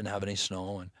 We didn't have any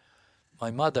snow, and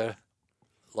my mother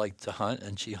liked to hunt,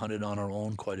 and she hunted on her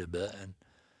own quite a bit, and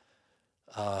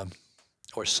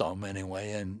or some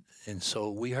anyway, and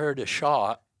so we heard a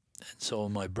shot, and so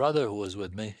my brother who was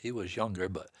with me, he was younger,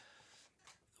 but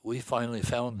we finally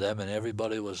found them, and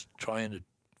everybody was trying to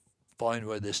find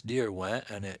where this deer went,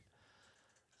 and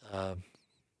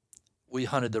we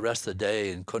hunted the rest of the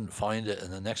day and couldn't find it,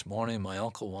 and the next morning my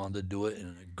uncle wanted to do it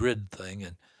in a grid thing,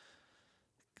 and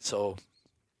so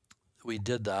we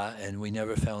did that, and we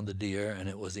never found the deer, and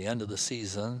it was the end of the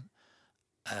season,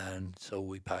 and so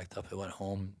we packed up and went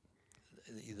home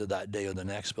either that day or the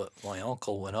next, but my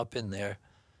uncle went up in there,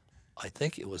 I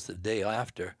think it was the day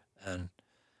after, and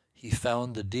he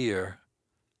found the deer.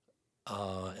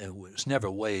 It was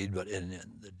never weighed, but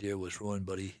the deer was ruined,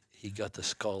 but he got the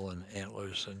skull and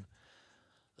antlers, and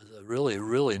it was a really,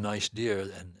 really nice deer,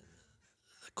 and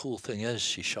the cool thing is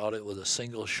she shot it with a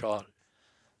single shot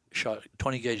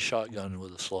 20 gauge shotgun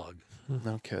with a slug.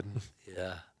 No kidding.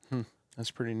 Yeah.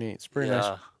 That's pretty neat. It's pretty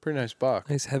nice buck.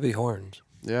 Nice heavy horns.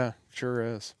 Yeah, sure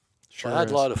is. Sure I had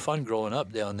is. a lot of fun growing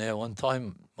up down there. One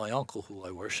time, my uncle, who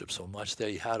I worship so much,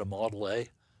 he had a Model A. I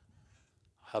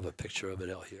have a picture of it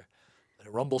out here. And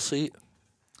a rumble seat.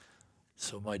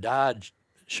 So my dad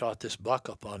shot this buck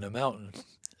up on the mountain,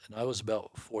 and I was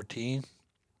about 14.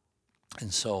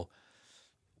 And so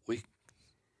we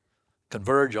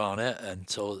converge on it, and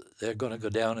so they're going to go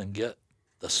down and get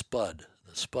the Spud.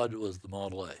 The Spud was the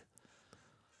Model A.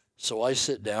 So I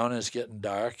sit down, and it's getting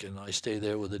dark, and I stay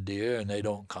there with the deer, and they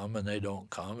don't come, and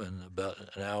about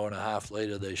an hour and a half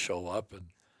later they show up, and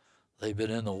they've been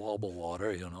in the wobble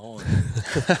water, you know.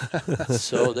 And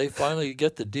so they finally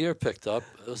get the deer picked up.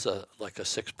 It was like a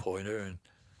 6-pointer, and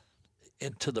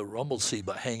into the rumble seat,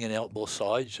 but hanging out both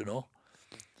sides, you know.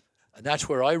 And that's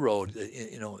where I rode.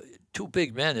 You know, 2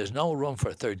 big men, there's no room for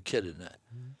a third kid in that.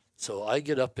 So I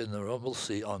get up in the rumble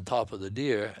seat on top of the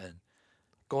deer, and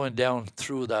going down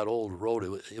through that old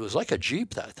road, it was like a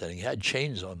Jeep, that thing. It had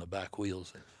chains on the back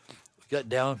wheels. We got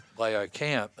down by our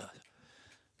camp.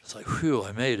 It's like, whew,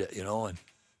 I made it, you know. And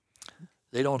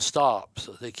they don't stop,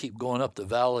 so they keep going up the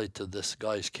valley to this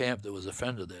guy's camp that was a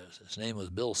friend of theirs. His name was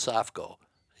Bill Safko.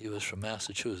 He was from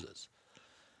Massachusetts.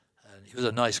 And he was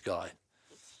a nice guy.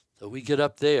 So we get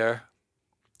up there,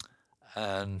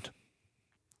 and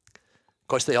of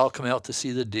course they all come out to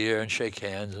see the deer and shake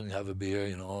hands and have a beer,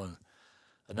 you know, and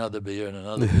another beer and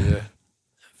another beer. And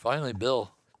finally,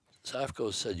 Bill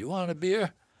Safko said, "You want a beer?"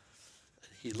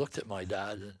 And he looked at my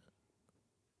dad, and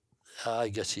I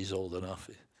guess he's old enough.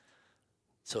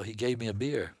 So he gave me a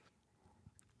beer.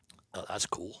 Oh, that's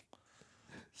cool.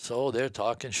 So they're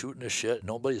talking, shooting the shit.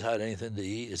 Nobody's had anything to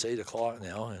eat. It's 8 o'clock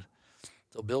now. And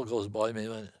so Bill goes by me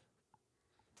and went,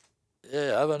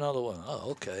 "Yeah, have another one."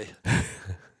 Oh, okay.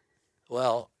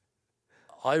 Well,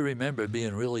 I remember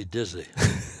being really dizzy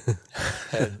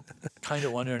and kind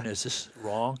of wondering, is this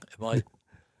wrong?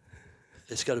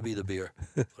 It's got to be the beer.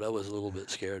 But I was a little bit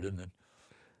scared. And then,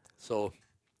 so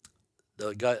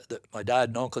my dad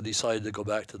and uncle decided to go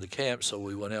back to the camp, so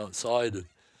we went outside. And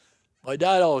my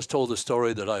dad always told the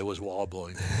story that I was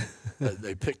wobbling. That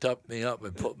they picked me up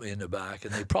and put me in the back,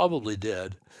 and they probably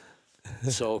did.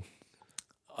 So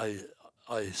I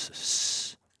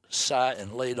sat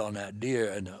and laid on that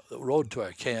deer, and the road to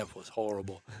our camp was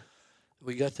horrible.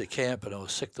 We got to camp, and I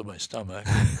was sick to my stomach.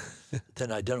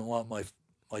 Then I didn't want my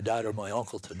dad or my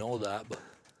uncle to know that, but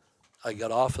I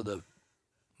got off of the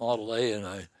Model A,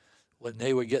 and when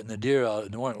they were getting the deer out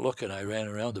and they weren't looking, I ran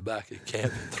around the back of the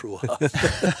camp and threw up.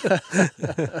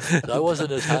 I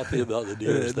wasn't as happy about the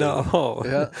deer as they were. No,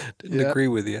 Yeah. didn't agree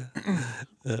with you.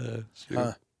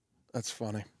 Huh. That's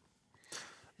funny.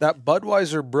 That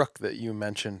Budweiser Brook that you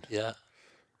mentioned, Yeah.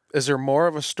 is there more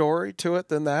of a story to it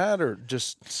than that, or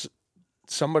just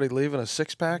somebody leaving a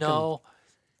 6-pack? No,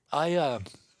 I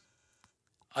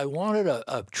wanted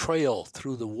a trail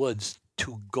through the woods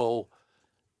to go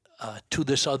to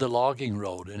this other logging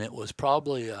road, and it was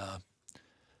probably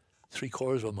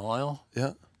 3/4 of a mile.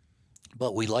 Yeah.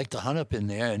 But we liked to hunt up in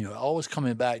there, and you're always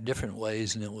coming back different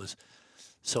ways, and it was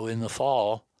so in the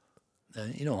fall,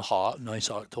 you know, hot,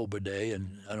 nice October day,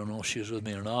 and I don't know if she was with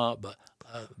me or not, but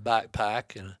a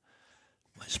backpack and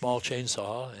my small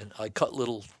chainsaw, and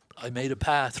I made a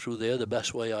path through there the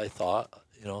best way I thought,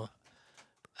 you know,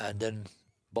 and then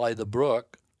by the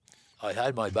brook, I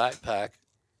had my backpack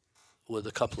with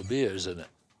a couple of beers in it,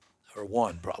 or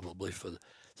one probably so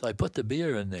I put the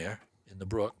beer in there in the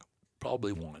brook,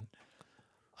 probably one,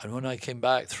 and when I came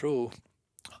back through,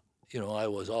 you know, I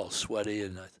was all sweaty,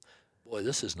 and boy,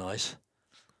 this is nice.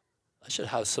 I should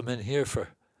have some in here for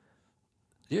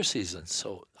deer season.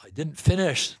 So I didn't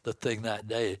finish the thing that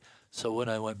day. So when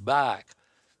I went back,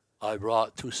 I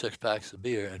brought 2 6-packs of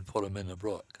beer and put them in the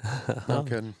brook. No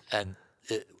kidding. And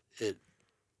it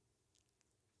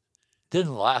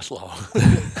didn't last long.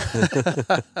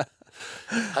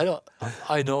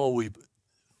 I know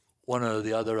one or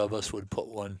the other of us would put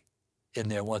one in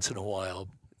there once in a while.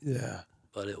 Yeah.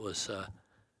 But it was,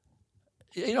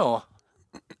 you know,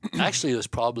 actually it was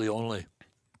probably only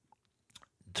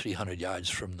 300 yards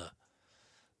from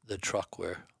the truck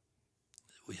where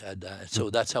we had that. So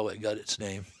that's how it got its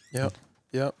name. Yep.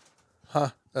 Yep. Huh.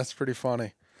 That's pretty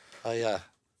funny. Let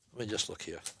me just look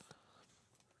here.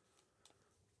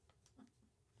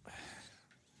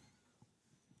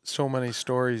 So many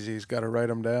stories, he's got to write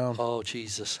them down. Oh,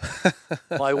 Jesus.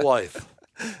 My wife,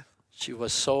 she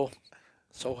was so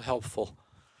helpful.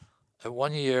 And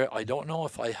one year, I don't know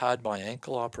if I had my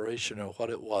ankle operation or what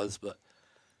it was, but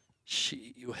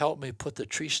you helped me put the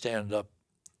tree stand up.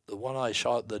 The one I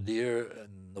shot the deer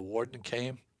and the warden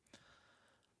came,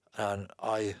 and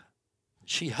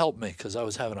she helped me because I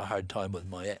was having a hard time with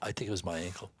I think it was my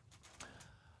ankle.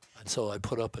 And so I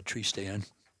put up a tree stand,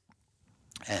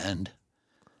 and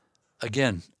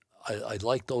again, I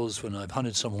like those when I've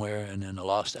hunted somewhere, and in the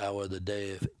last hour of the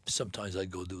day, sometimes I'd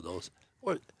go do those.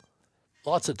 Or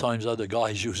lots of times other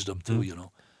guys used them too, you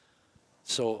know.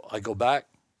 So I go back,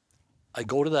 I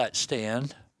go to that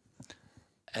stand,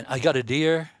 and I got a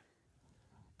deer,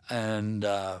 and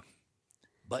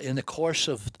But in the course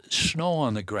of snow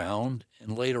on the ground,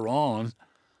 and later on,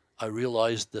 I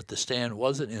realized that the stand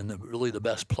wasn't in really the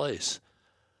best place.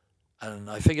 And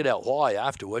I figured out why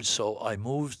afterwards, so I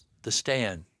moved the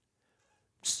stand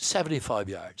 75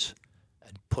 yards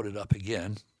and put it up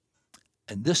again.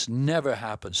 And this never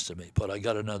happens to me, but I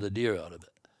got another deer out of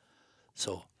it.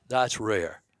 So that's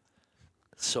rare.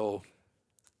 So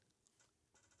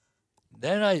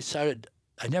then I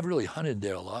never really hunted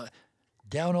there a lot.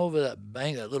 Down over that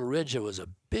bank, that little ridge, there was a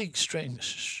big string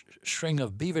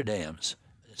of beaver dams.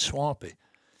 It's swampy.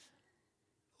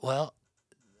 Well,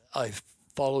 I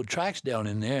followed tracks down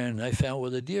in there, and I found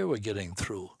where the deer were getting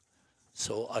through.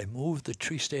 So I moved the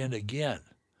tree stand again.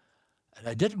 And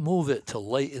I didn't move it till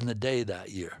late in the day that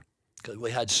year because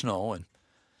we had snow. And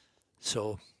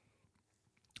so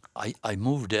I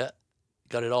moved it,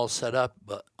 got it all set up.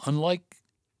 But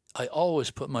I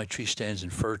always put my tree stands in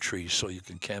fir trees so you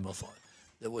can camouflage.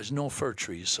 There was no fir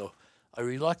trees, so I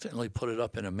reluctantly put it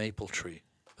up in a maple tree,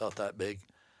 about that big.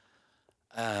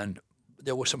 And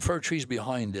there were some fir trees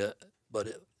behind it, but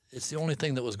it's the only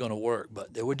thing that was going to work.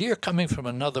 But there were deer coming from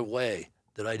another way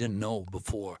that I didn't know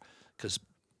before, because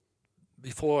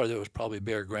before there was probably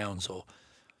bare ground.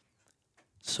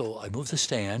 So I moved the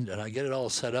stand, and I get it all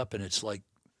set up, and it's like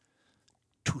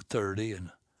 2:30,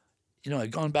 and I'd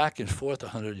gone back and forth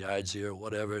 100 yards here or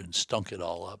whatever and stunk it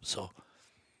all up. So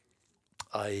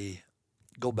I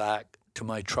go back to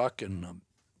my truck and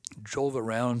drove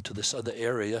around to this other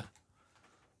area.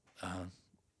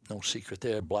 No secret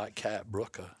there, Black Cat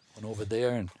Brook. I went over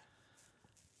there and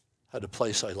had a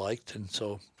place I liked. And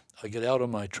so I get out of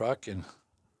my truck and,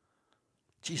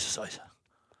 Jesus,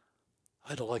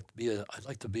 I'd like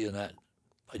to be in that.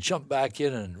 I jumped back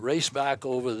in and raced back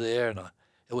over there, and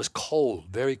it was cold,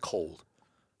 very cold.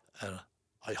 And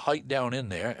I hiked down in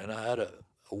there, and I had a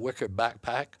wicker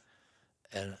backpack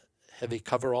and heavy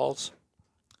coveralls.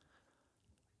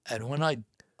 And when I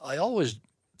always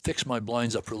fix my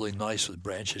blinds up really nice with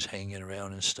branches hanging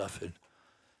around and stuff. And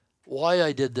why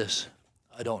I did this,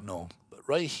 I don't know. But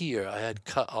right here, I had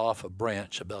cut off a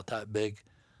branch about that big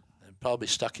and probably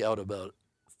stuck out about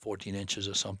 14 inches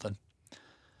or something.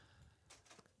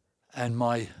 And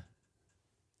I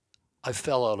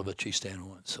fell out of a tree stand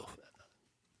once. So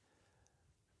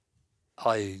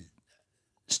I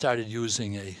started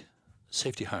using a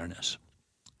safety harness.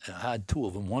 And I had two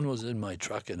of them. One was in my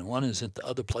truck, and one is at the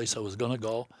other place I was going to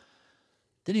go.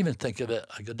 Didn't even think of it.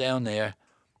 I go down there,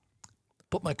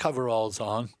 put my coveralls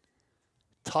on,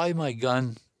 tie my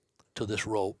gun to this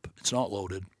rope. It's not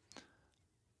loaded.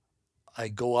 I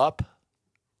go up,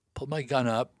 put my gun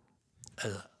up.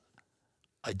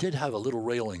 I did have a little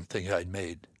railing thing I'd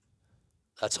made.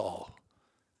 That's all.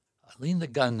 I leaned the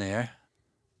gun there,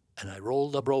 and I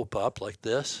rolled the rope up like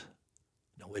this.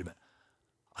 No, wait a minute.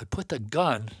 I put the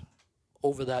gun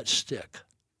over that stick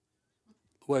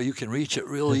where you can reach it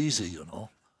real easy,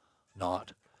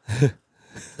 Not.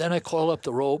 Then I coil up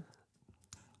the rope,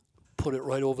 put it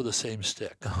right over the same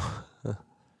stick.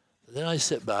 Then I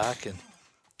sit back, and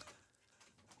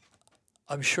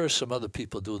I'm sure some other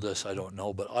people do this, I don't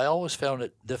know, but I always found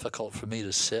it difficult for me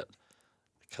to sit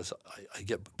because I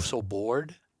get so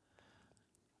bored.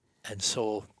 And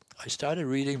so I started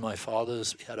reading my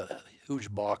father's. He had a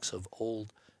huge box of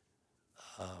old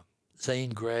Zane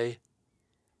Grey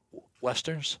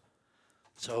Westerns.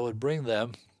 So I would bring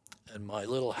them and my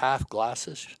little half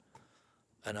glasses,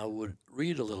 and I would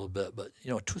read a little bit, but,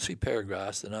 2 or 3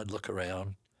 paragraphs, then I'd look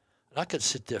around, and I could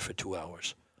sit there for 2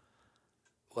 hours.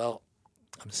 Well,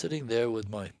 I'm sitting there with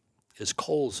it's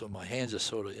cold, so my hands are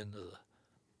sort of into the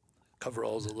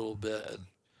coveralls a little bit, and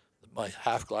my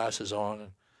half glasses on,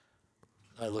 and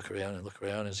I look around,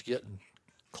 and it's getting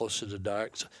close to the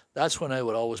dark. So that's when I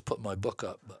would always put my book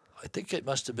up. But I think it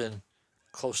must have been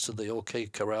close to the OK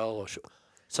Corral or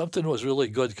something was really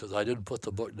good because I didn't put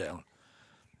the book down.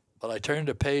 But I turned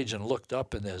a page and looked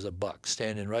up, and there's a buck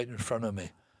standing right in front of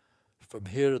me from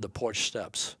here to the porch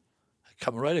steps. I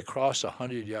come right across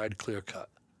 100-yard clear cut.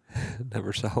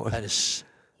 Never saw one. And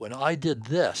when I did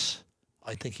this,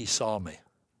 I think he saw me.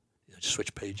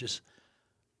 Switch pages.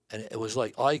 And it was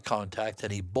like eye contact,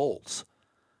 and he bolts.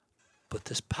 But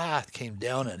this path came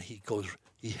down, and he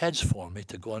heads for me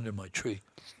to go under my tree.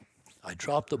 I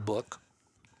dropped the book.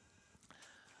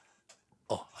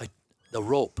 The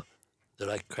rope that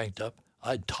I cranked up,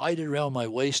 I tied it around my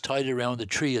waist, tied it around the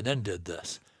tree, and then did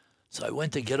this. So I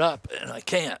went to get up, and I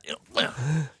can't.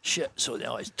 Shit. So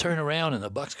now I turn around, and the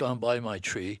buck's gone by my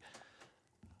tree,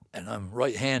 and I'm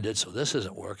right-handed, so this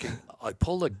isn't working. I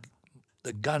pull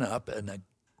the gun up, and the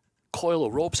coil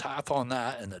of rope's half on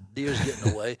that, and the deer's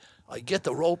getting away. I get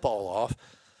the rope all off,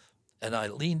 And I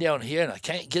lean down here, and I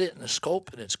can't get it in the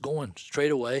scope, and it's going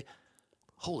straight away.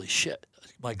 Holy shit,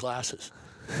 my glasses.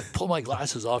 I pull my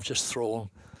glasses off, just throw them.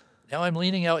 Now I'm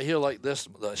leaning out here like this.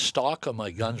 The stock of my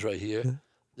gun's right here.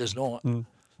 There's no one.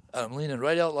 I'm leaning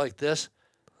right out like this,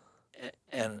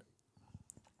 and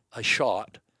I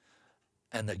shot,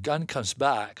 and the gun comes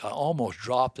back. I almost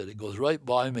dropped it. It goes right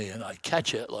by me, and I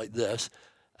catch it like this,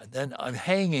 and then I'm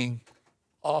hanging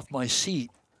off my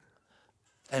seat,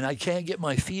 and I can't get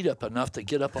my feet up enough to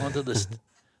get up onto this.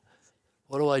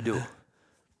 What do I do?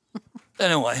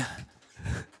 Anyway,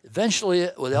 eventually,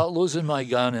 without losing my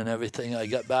gun and everything, I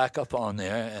got back up on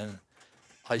there, and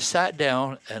I sat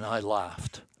down, and I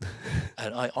laughed.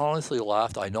 And I honestly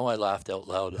laughed. I know I laughed out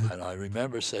loud, and I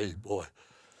remember saying, boy,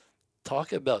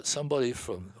 talk about somebody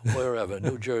from wherever,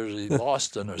 New Jersey,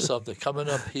 Boston or something, coming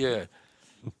up here.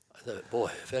 I thought, boy,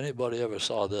 if anybody ever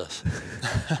saw this.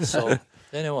 So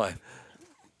anyway,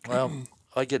 well,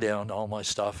 I get down all my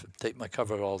stuff, take my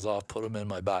coveralls off, put them in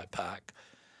my backpack.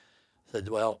 Said,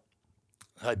 well,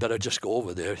 I better just go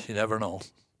over there. You never know.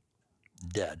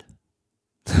 Dead.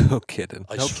 No kidding.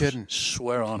 No kidding.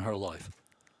 Swear on her life.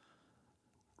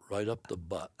 Right up the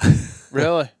butt.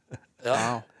 Really? Yeah.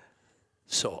 Wow.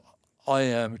 So I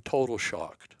am total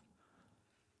shocked.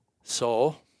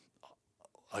 So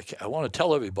I want to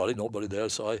tell everybody, nobody there,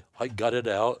 so I gut it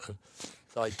out.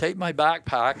 So I take my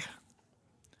backpack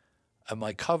and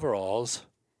my coveralls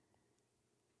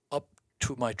up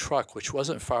to my truck, which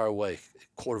wasn't far away,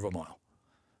 a quarter of a mile.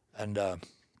 And I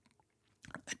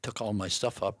took all my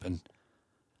stuff up and,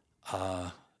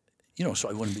 so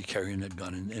I wouldn't be carrying a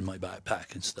gun in my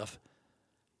backpack and stuff.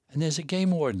 And there's a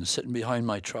game warden sitting behind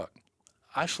my truck.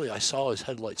 Actually, I saw his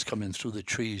headlights come in through the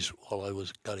trees while I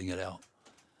was gutting it out.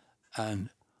 And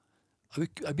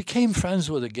I became friends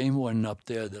with a game warden up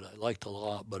there that I liked a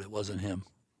lot, but it wasn't him.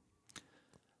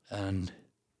 And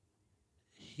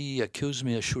he accused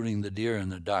me of shooting the deer in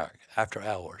the dark after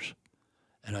hours,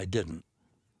 and I didn't.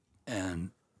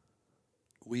 And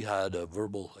we had a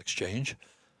verbal exchange,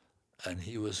 and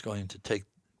he was going to take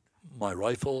my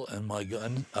rifle and my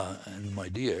gun and my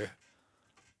deer.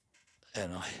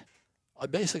 And I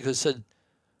basically said,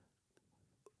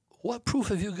 what proof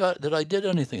have you got that I did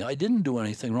anything? I didn't do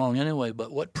anything wrong anyway,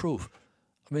 but what proof?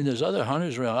 I mean, there's other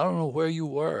hunters around. I don't know where you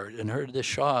were and heard this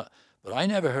shot, but I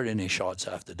never heard any shots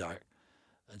after dark.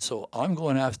 And so I'm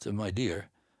going after my deer,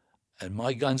 and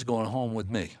my gun's going home with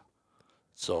me.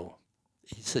 So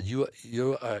he said,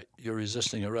 you're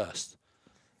resisting arrest.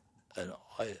 And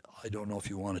I don't know if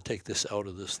you want to take this out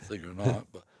of this thing or not,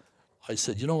 but I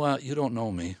said, you know what? You don't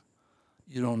know me.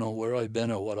 You don't know where I've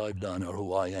been or what I've done or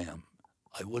who I am.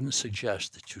 I wouldn't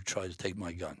suggest that you try to take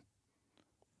my gun.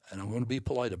 And I'm going to be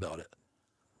polite about it.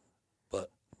 But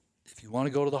if you want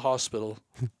to go to the hospital,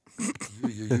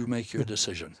 you make your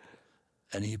decision.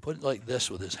 And he put it like this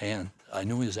with his hand. I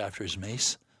knew he was after his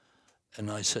mace.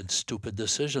 And I said, stupid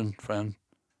decision, friend.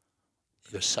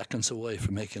 You're seconds away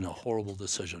from making a horrible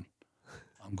decision.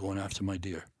 I'm going after my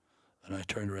deer. And I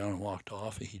turned around and walked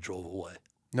off, and he drove away.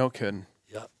 No kidding.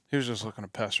 Yeah. He was just looking to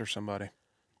pester somebody.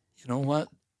 You know what?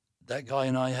 That guy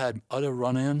and I had other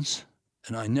run-ins,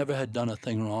 and I never had done a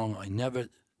thing wrong.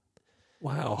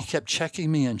 Wow. He kept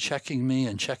checking me and checking me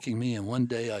and checking me, and one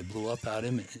day I blew up at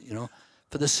him,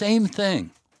 for the same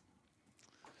thing.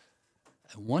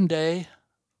 And one day,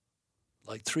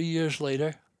 like 3 years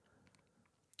later,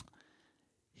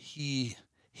 he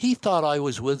thought I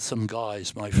was with some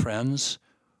guys, my friends,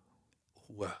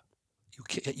 where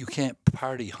you can't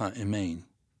party hunt in Maine,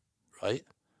 right?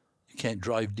 You can't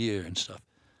drive deer and stuff.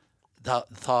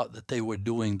 Thought that they were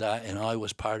doing that, and I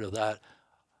was part of that.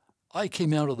 I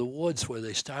came out of the woods where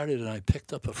they started, and I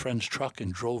picked up a friend's truck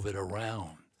and drove it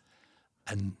around.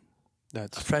 And a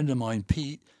friend of mine,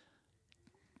 Pete,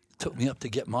 took me up to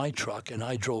get my truck, and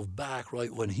I drove back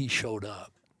right when he showed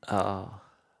up. Oh.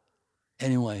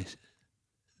 Anyway,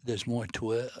 there's more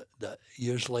to it.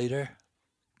 Years later,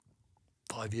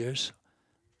 5 years,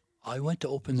 I went to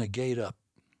open the gate up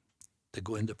to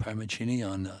go into Parmigiani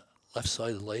on the left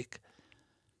side of the lake.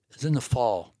 It was in the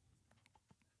fall,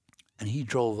 and he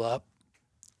drove up,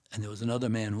 and there was another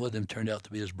man with him, turned out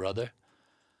to be his brother.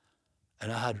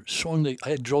 And I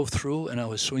had drove through, and I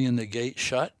was swinging the gate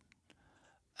shut,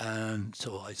 and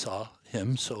so I saw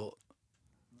him. So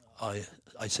I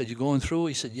said, "You going through?"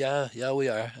 He said, "Yeah, we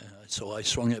are." So I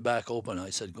swung it back open. I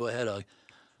said, "Go ahead,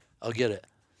 I'll get it."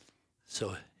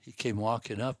 So he came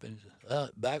walking up, and he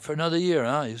said, "Back for another year,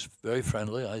 huh?" He's very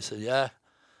friendly. I said, "Yeah.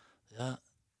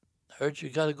 Heard you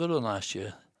got a good one last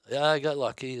year." "Yeah, I got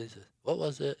lucky." He said, "What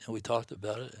was it?" And we talked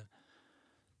about it.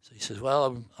 So he says, "Well,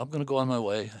 I'm going to go on my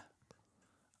way."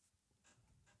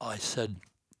 I said,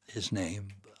 his name.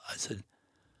 I said,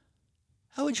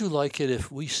 how would you like it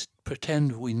if we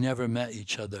pretend we never met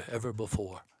each other ever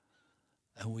before?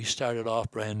 And we started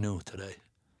off brand new today.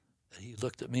 And he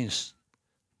looked at me and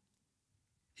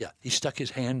he stuck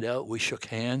his hand out. We shook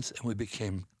hands and we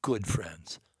became good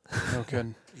friends. No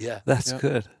kidding. Yeah. That's Yeah.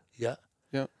 good. Yeah.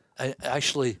 Yeah. I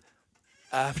actually,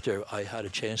 after I had a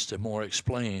chance to more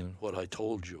explain what I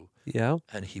told you, Yeah.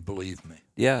 and he believed me.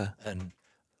 Yeah. And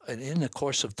in the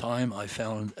course of time, I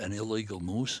found an illegal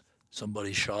moose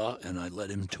somebody shot, and I led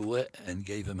him to it and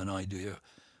gave him an idea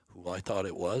who I thought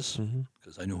it was,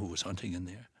 because I knew who was hunting in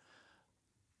there,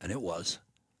 and it was.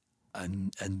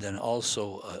 And then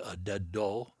also a dead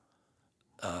doe,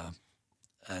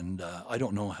 and I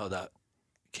don't know how that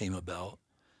came about.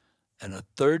 And a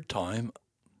third time,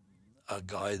 a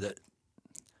guy that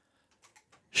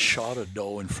shot a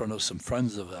doe in front of some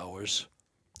friends of ours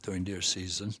during deer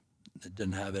season. They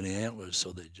didn't have any antlers,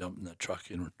 so they jumped in the truck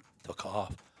and took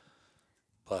off.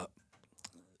 But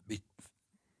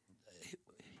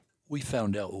we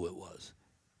found out who it was,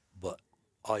 but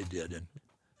I didn't.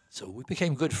 So we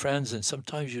became good friends, and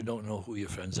sometimes you don't know who your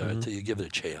friends are until you give it a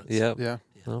chance. Yep. Yeah.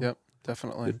 No. Yep.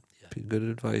 Definitely. Good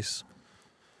advice.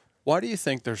 Why do you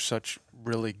think there's such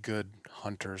really good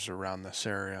hunters around this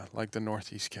area, like the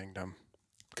Northeast Kingdom?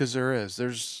 Because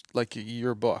there's like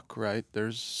your book, right?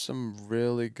 There's some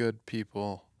really good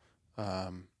people,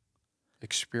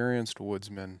 experienced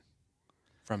woodsmen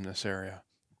from this area.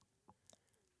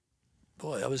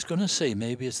 Boy, I was going to say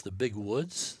maybe it's the big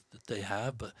woods that they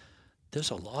have, but there's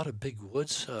a lot of big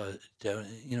woods down,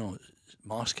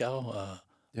 Moscow.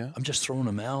 Yeah. I'm just throwing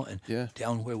them out, and Yeah.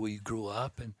 down where we grew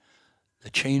up, and the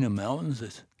chain of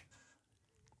mountains.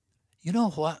 You know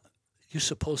what? You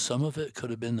suppose some of it could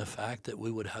have been the fact that we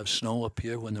would have snow up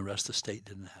here when the rest of the state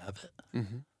didn't have it?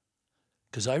 Mm-hmm.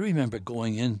 Because I remember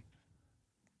going in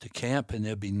to camp, and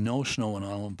there'd be no snow in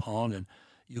Island Pond, and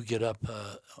you get up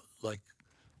like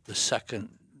the second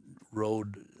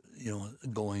road,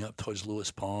 going up towards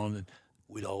Lewis Pond, and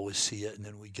we'd always see it, and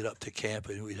then we'd get up to camp,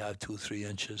 and we'd have 2-3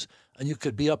 inches, and you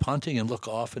could be up hunting and look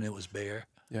off, and it was bare.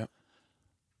 Yeah.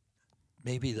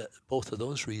 Maybe that both of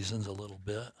those reasons a little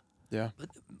bit. Yeah.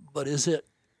 But is it?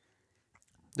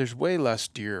 There's way less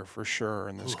deer for sure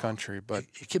in this country, but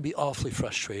It can be awfully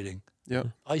frustrating. yeah.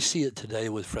 I see it today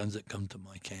with friends that come to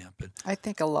my camp, and I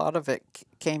think a lot of it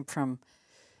came from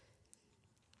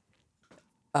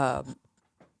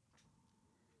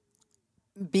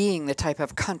being the type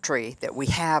of country that we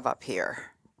have up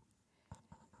here.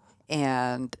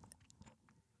 And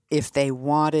if they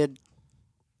wanted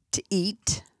to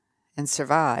eat and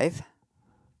survive,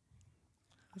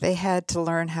 they had to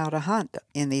learn how to hunt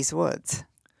in these woods.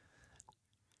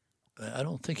 I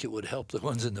don't think it would help the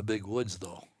ones in the big woods,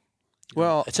 though.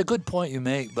 Well, It's a good point you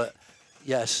make, but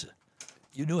yes,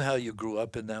 you knew how you grew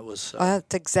up, and that was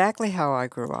That's exactly how I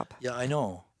grew up. yeah, I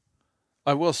know.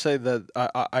 I will say that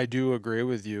I do agree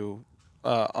with you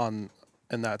in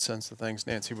that sense of things,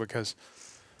 Nancy, because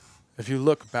if you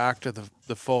look back to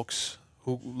the folks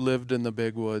who lived in the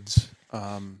big woods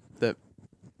that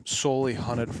solely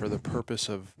hunted for the purpose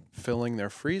of filling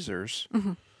their freezers,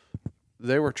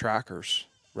 they were trackers,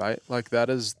 right? Like that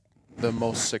is the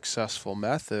most successful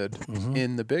method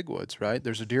in the big woods, right?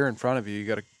 There's a deer in front of you. You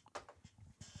got to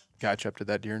catch up to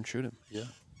that deer and shoot him, Yeah.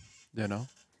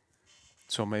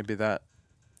 So maybe that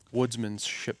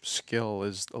woodsmanship skill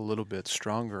is a little bit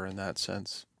stronger in that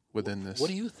sense within this. What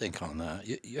do you think on that?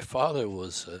 Your father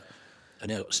was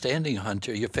an outstanding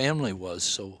hunter. Your family was,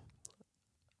 so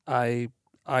I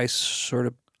sort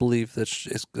of believe that's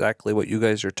exactly what you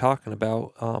guys are talking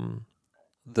about.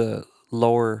 The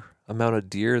lower amount of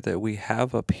deer that we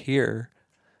have up here,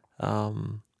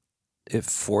 it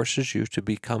forces you to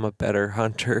become a better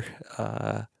hunter.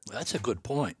 that's a good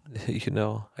point.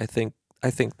 I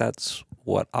think that's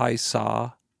what I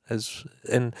saw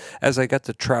and as I got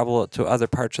to travel to other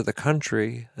parts of the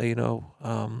country,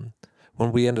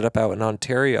 when we ended up out in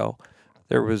Ontario,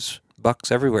 there was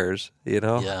bucks everywhere,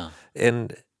 Yeah.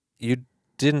 and you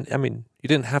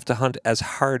didn't have to hunt as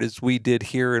hard as we did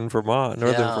here in Vermont,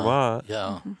 northern Vermont.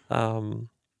 Yeah.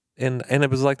 And it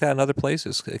was like that in other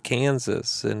places,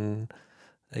 Kansas, and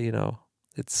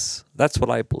that's what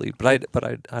I believe, but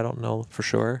I don't know for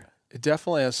sure. It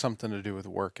definitely has something to do with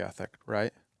work ethic,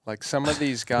 right? Like some of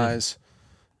these guys,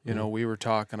 we were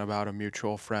talking about a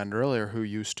mutual friend earlier who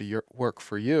used to work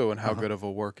for you and how good of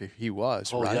a worker he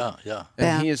was, Oh, right? yeah.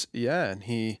 And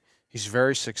he's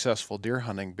very successful deer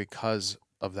hunting because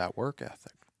of that work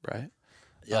ethic, right?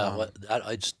 Yeah,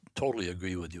 I just totally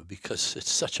agree with you because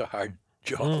it's such a hard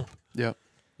job. Yep.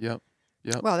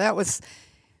 Well, that was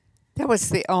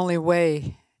the only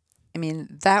way I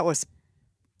mean,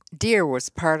 deer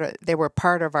was they were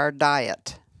part of our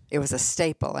diet. It was a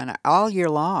staple, and all year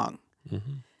long,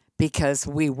 because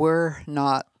we were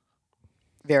not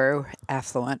very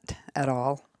affluent at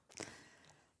all.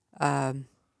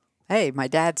 Hey, my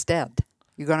dad's dead.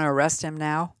 You going to arrest him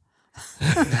now?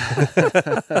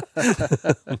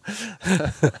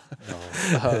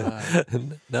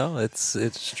 No,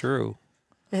 it's true.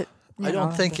 I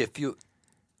don't think if you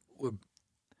were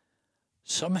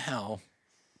somehow,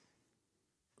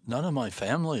 none of my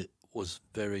family was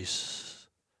very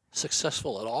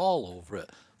successful at all over it.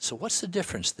 So what's the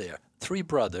difference there? 3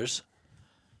 brothers.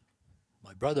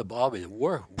 My brother Bobby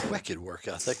were wicked work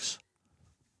ethics.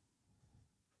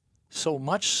 So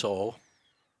much so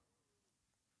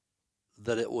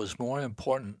that it was more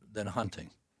important than hunting.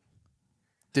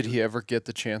 Did he ever get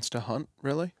the chance to hunt,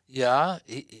 really? Yeah,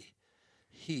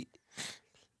 he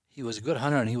was a good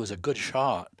hunter and he was a good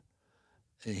shot.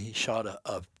 And he shot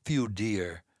a few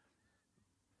deer,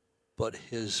 but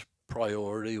his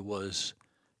priority was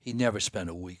he never spent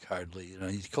a week hardly. You know,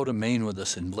 he'd go to Maine with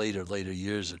us in later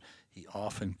years, and he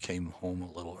often came home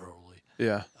a little early.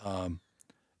 Yeah.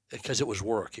 Because it was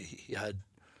work. He had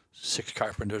 6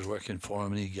 carpenters working for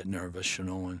him, and he'd get nervous, you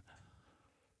know.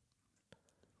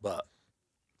 But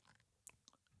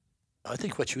I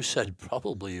think what you said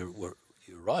probably you're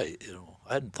right. You know,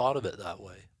 I hadn't thought of it that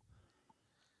way.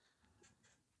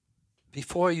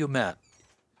 Before you met,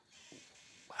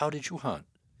 how did you hunt?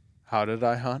 How did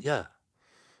I hunt? Yeah.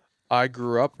 I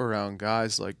grew up around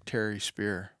guys like Terry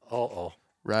Spear. Oh.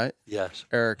 Right? Yes.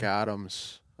 Eric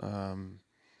Adams,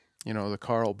 the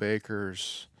Carl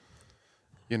Bakers.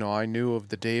 I knew of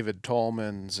the David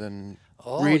Tolmans and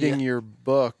reading your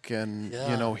book and,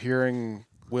 hearing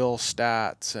Will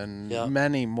Stats and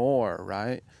many more,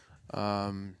 right?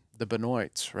 The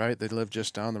Benoits, right? They lived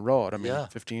just down the road. I mean,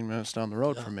 15 minutes down the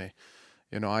road from me.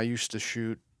 I used to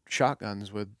shoot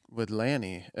shotguns with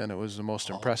Lanny, and it was the most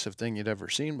impressive thing you'd ever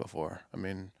seen before. I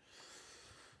mean,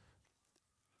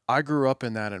 I grew up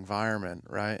in that environment,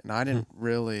 right? And I didn't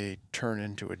really turn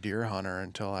into a deer hunter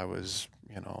until I was,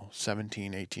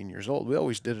 17, 18 years old. We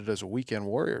always did it as a weekend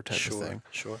warrior type of thing.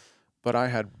 Sure. But I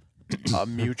had a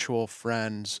mutual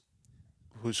friend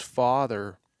whose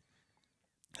father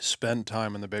spent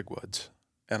time in the big woods,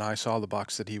 and I saw the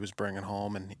bucks that he was bringing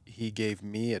home, and he gave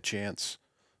me a chance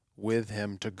with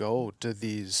him to go to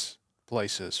these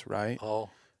places, right? Oh.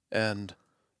 And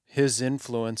his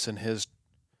influence and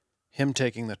him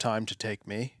taking the time to take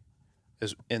me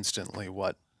is instantly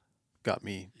what got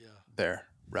me there,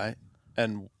 right?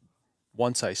 And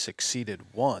once I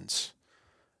succeeded once,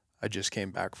 I just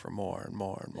came back for more and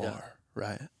more and more,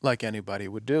 right? Like anybody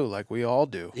would do, like we all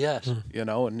do. Yes.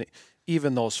 And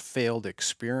even those failed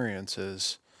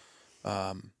experiences,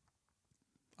 I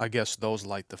guess those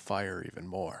light the fire even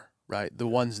more, right? The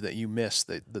ones that you miss,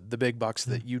 the big bucks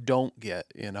that you don't get,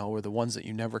 or the ones that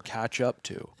you never catch up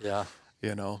to. Yeah.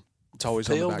 It's always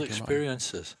failed on the back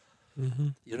experiences.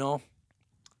 Of your mind.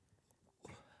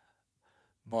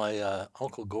 My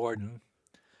Uncle Gordon,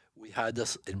 we had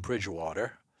this in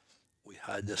Bridgewater. We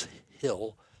had this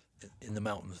hill in the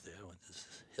mountains there, this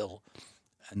hill,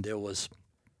 and it was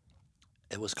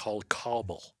called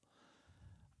Cobble.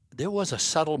 There was a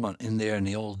settlement in there in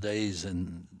the old days,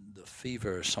 and the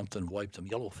fever or something wiped them,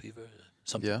 yellow fever,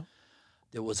 something. Yeah.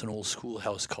 There was an old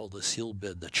schoolhouse called the Seal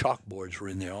Bid. The chalkboards were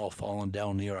in there, all falling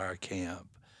down near our camp.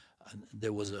 And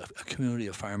there was a community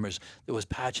of farmers. There was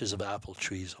patches of apple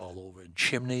trees all over, and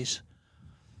chimneys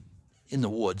in the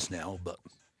woods now. But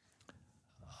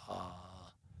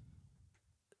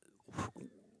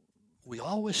we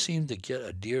always seemed to get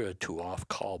a deer or two off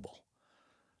Cobble.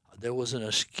 There was an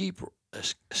escape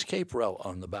route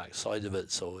on the back side of it,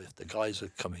 so if the guys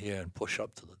would come here and push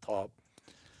up to the top,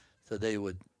 so they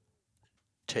would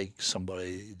take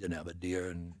somebody, didn't have a deer,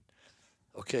 and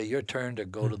okay, your turn to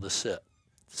go to the sit.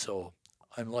 So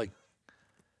I'm like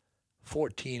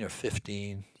 14 or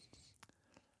 15,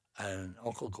 and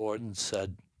Uncle Gordon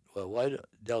said, well,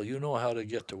 Del, you know how to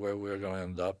get to where we're going to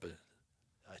end up.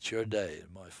 That's your day.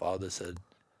 And my father said,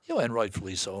 and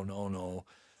rightfully so, no.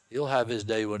 He'll have his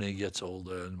day when he gets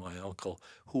older. And my uncle,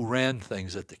 who ran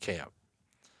things at the camp,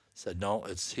 said, no,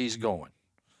 he's going.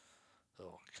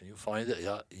 So can you find it?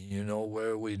 Yeah. You know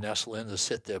where we nestle in to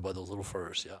sit there by those little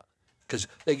firs? Yeah. Because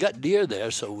they got deer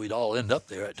there, so we'd all end up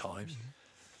there at times.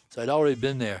 So I'd already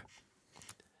been there.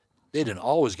 They didn't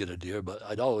always get a deer, but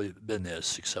I'd already been there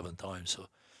 6, 7 times. So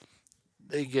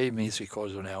they gave me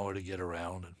 3/4 of an hour to get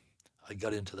around, and I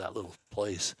got into that little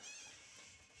place.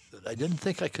 But I didn't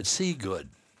think I could see good.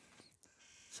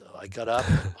 So I got up,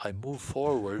 I moved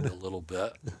forward a little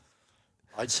bit.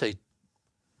 I'd say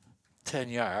 10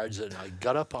 yards, and I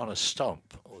got up on a stump.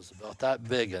 It was about that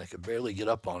big, and I could barely get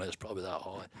up on it. It's probably that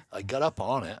high. I got up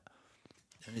on it,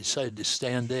 and decided to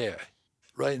stand there,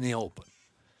 right in the open.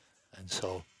 And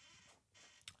so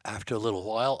after a little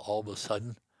while, all of a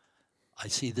sudden, I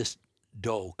see this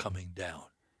doe coming down,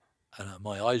 and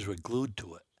my eyes were glued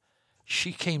to it.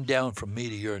 She came down from me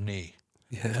to your knee,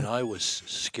 and I was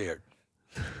scared,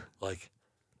 like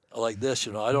this,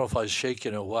 you know. I don't know if I was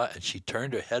shaking or what, and she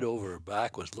turned her head over her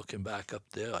back, was looking back up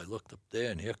there. I looked up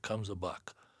there, and here comes a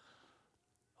buck.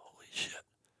 Holy shit.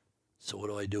 So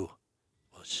what do?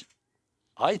 Well,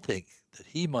 I think that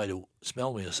he might have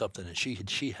smelled me or something, and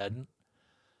she hadn't.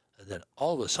 And then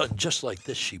all of a sudden, just like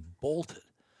this, she bolted.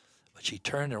 But she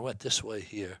turned and went this way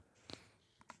here.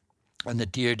 And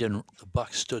the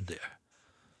buck stood there.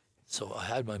 So I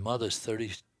had my mother's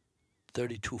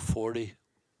 32-40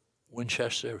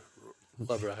 Winchester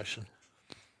lever action.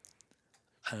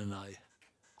 And I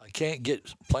can't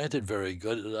get planted very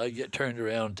good. I get turned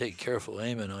around, take careful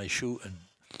aim, and I shoot, and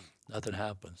nothing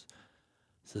happens.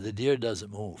 So the deer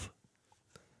doesn't move.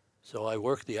 So I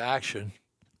work the action,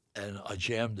 and I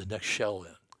jam the next shell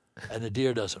in, and the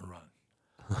deer doesn't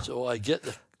run. So I get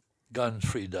the gun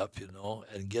freed up, you know,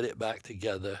 and get it back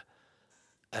together,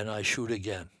 and I shoot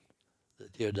again. The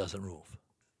deer doesn't move.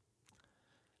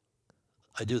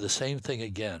 I do the same thing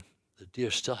again. The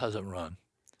deer still hasn't run.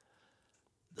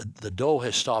 The doe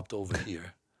has stopped over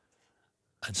here.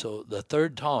 And so the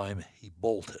third time, he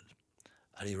bolted.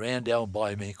 And he ran down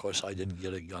by me. Of course, I didn't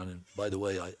get a gun. And by the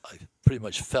way, I pretty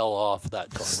much fell off that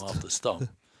time off the stump.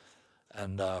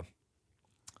 And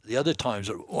the other times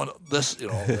are one of this, you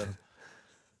know.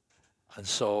 And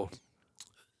so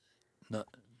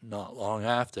not long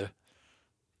after,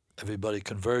 everybody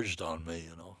converged on me,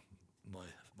 you know.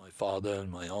 My father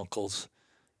and my uncles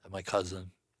and my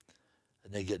cousin.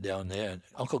 And they get down there. And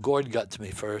Uncle Gordon got to me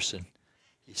first, and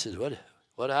he says,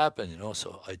 what happened, you know?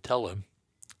 So I tell him.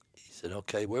 He said,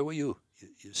 okay, where were you?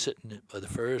 You sitting by the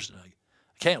furs? And I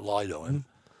can't lie to him.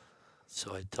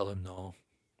 So I tell him, no.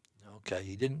 Okay,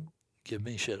 he didn't give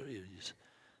me shit. He just,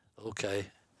 okay,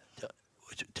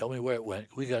 tell me where it went.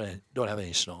 We don't have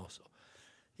any snow. So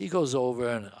he goes over,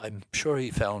 and I'm sure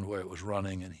he found where it was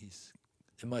running, and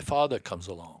my father comes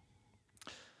along.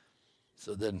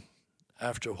 So then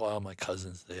after a while, my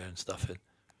cousin's there and stuff, and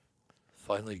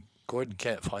finally Gordon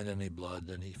can't find any blood.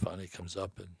 Then he finally comes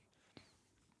up, and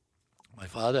my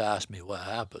father asked me what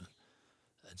happened,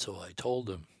 and so I told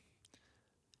him.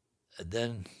 And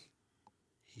then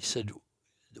he said,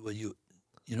 "Well, you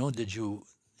know, did you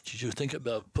think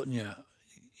about putting your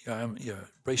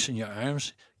bracing your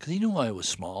arms?" Because he knew I was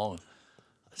small. And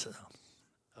I said,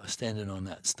 I was standing on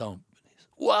that stump. And he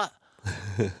said, "What?"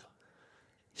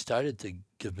 He started to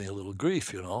give me a little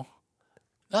grief, you know.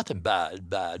 Nothing bad,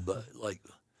 but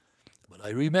I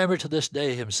remember to this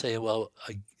day him saying, "Well,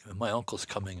 my uncle's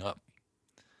coming up."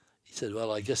 He said,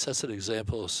 "Well, I guess that's an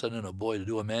example of sending a boy to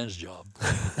do a man's job."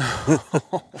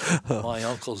 My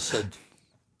uncle said,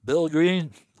 "Bill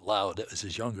Green," loud. That was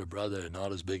his younger brother,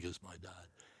 not as big as my dad.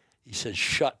 He said,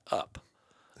 "Shut up."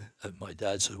 And my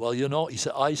dad said, "Well, you know," he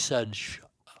said, "I said shut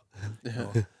up." You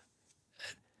know?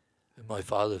 And my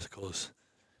father goes,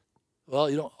 "Well,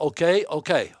 you know, okay,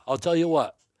 I'll tell you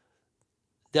what.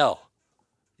 Del,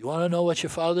 you want to know what your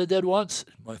father did once?"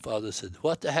 My father said,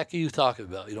 "What the heck are you talking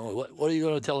about? You know, what are you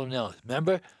going to tell him now?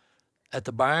 Remember at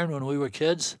the barn when we were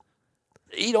kids?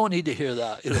 You don't need to hear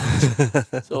that." You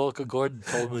know? So Uncle Gordon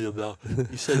told me about,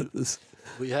 he said,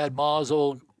 we had Ma's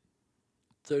old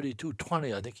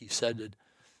 32-20, I think he said it.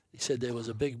 He said there was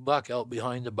a big buck out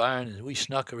behind the barn, and we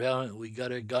snuck around, and we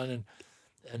got our gun,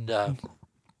 and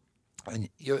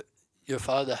your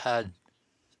father had,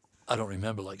 I don't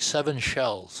remember, like 7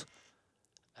 shells,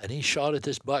 and he shot at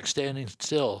this buck standing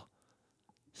still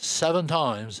 7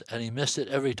 times, and he missed it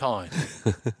every time.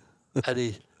 And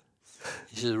he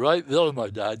said, "Right, Bill?" My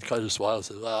dad kind of smiled and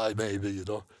said, "Well, maybe, you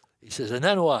know." He says, "And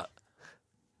then what?"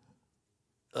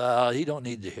 He don't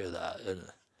need to hear that. And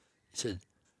he said,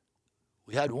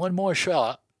 "We had one more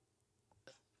shot."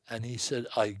 And he said,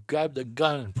 "I grabbed the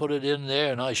gun and put it in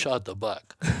there, and I shot the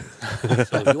buck."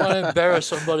 So if you want to embarrass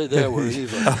somebody there, we're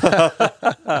even.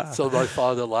 So my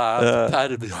father laughed,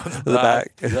 patted me on the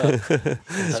back. Yeah.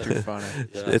 That's too funny.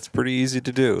 Yeah. It's pretty easy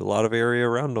to do. A lot of area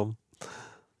around them.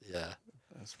 Yeah.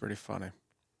 That's pretty funny.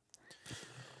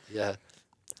 Yeah.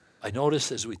 I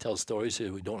notice as we tell stories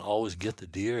here, we don't always get the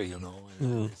deer, you know.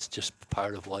 And it's just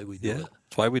part of why we do it.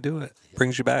 That's why we do it.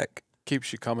 Brings you back.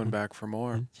 Keeps you coming back for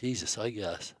more. Jesus, I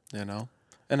guess. You know?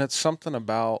 And it's something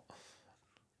about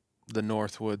the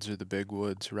Northwoods or the big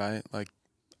woods, right? Like,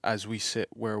 as we sit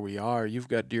where we are, you've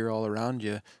got deer all around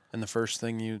you, and the first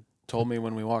thing you told me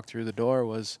when we walked through the door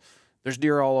was, "There's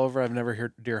deer all over. I've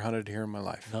never deer hunted here in my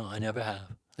life." No, I never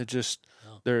have. It just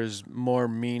No. there's more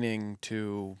meaning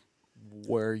to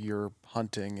where you're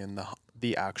hunting in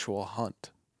the actual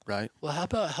hunt, right? Well, how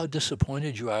about how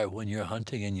disappointed you are when you're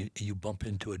hunting and you bump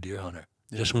into a deer hunter?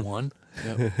 Just one?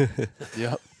 Yep.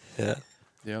 Yep. Yeah.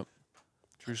 Yep.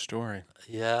 True story.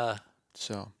 Yeah.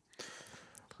 So,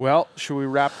 well, should we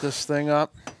wrap this thing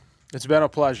up? It's been a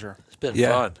pleasure. It's been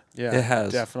Yeah. fun. Yeah, It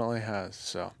has. definitely has.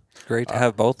 So, Great to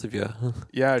have both of you.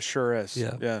 yeah, it sure is.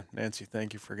 Yeah. Yeah, Nancy,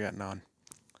 thank you for getting on.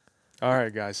 All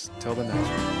right, guys. Till the next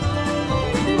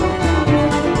one.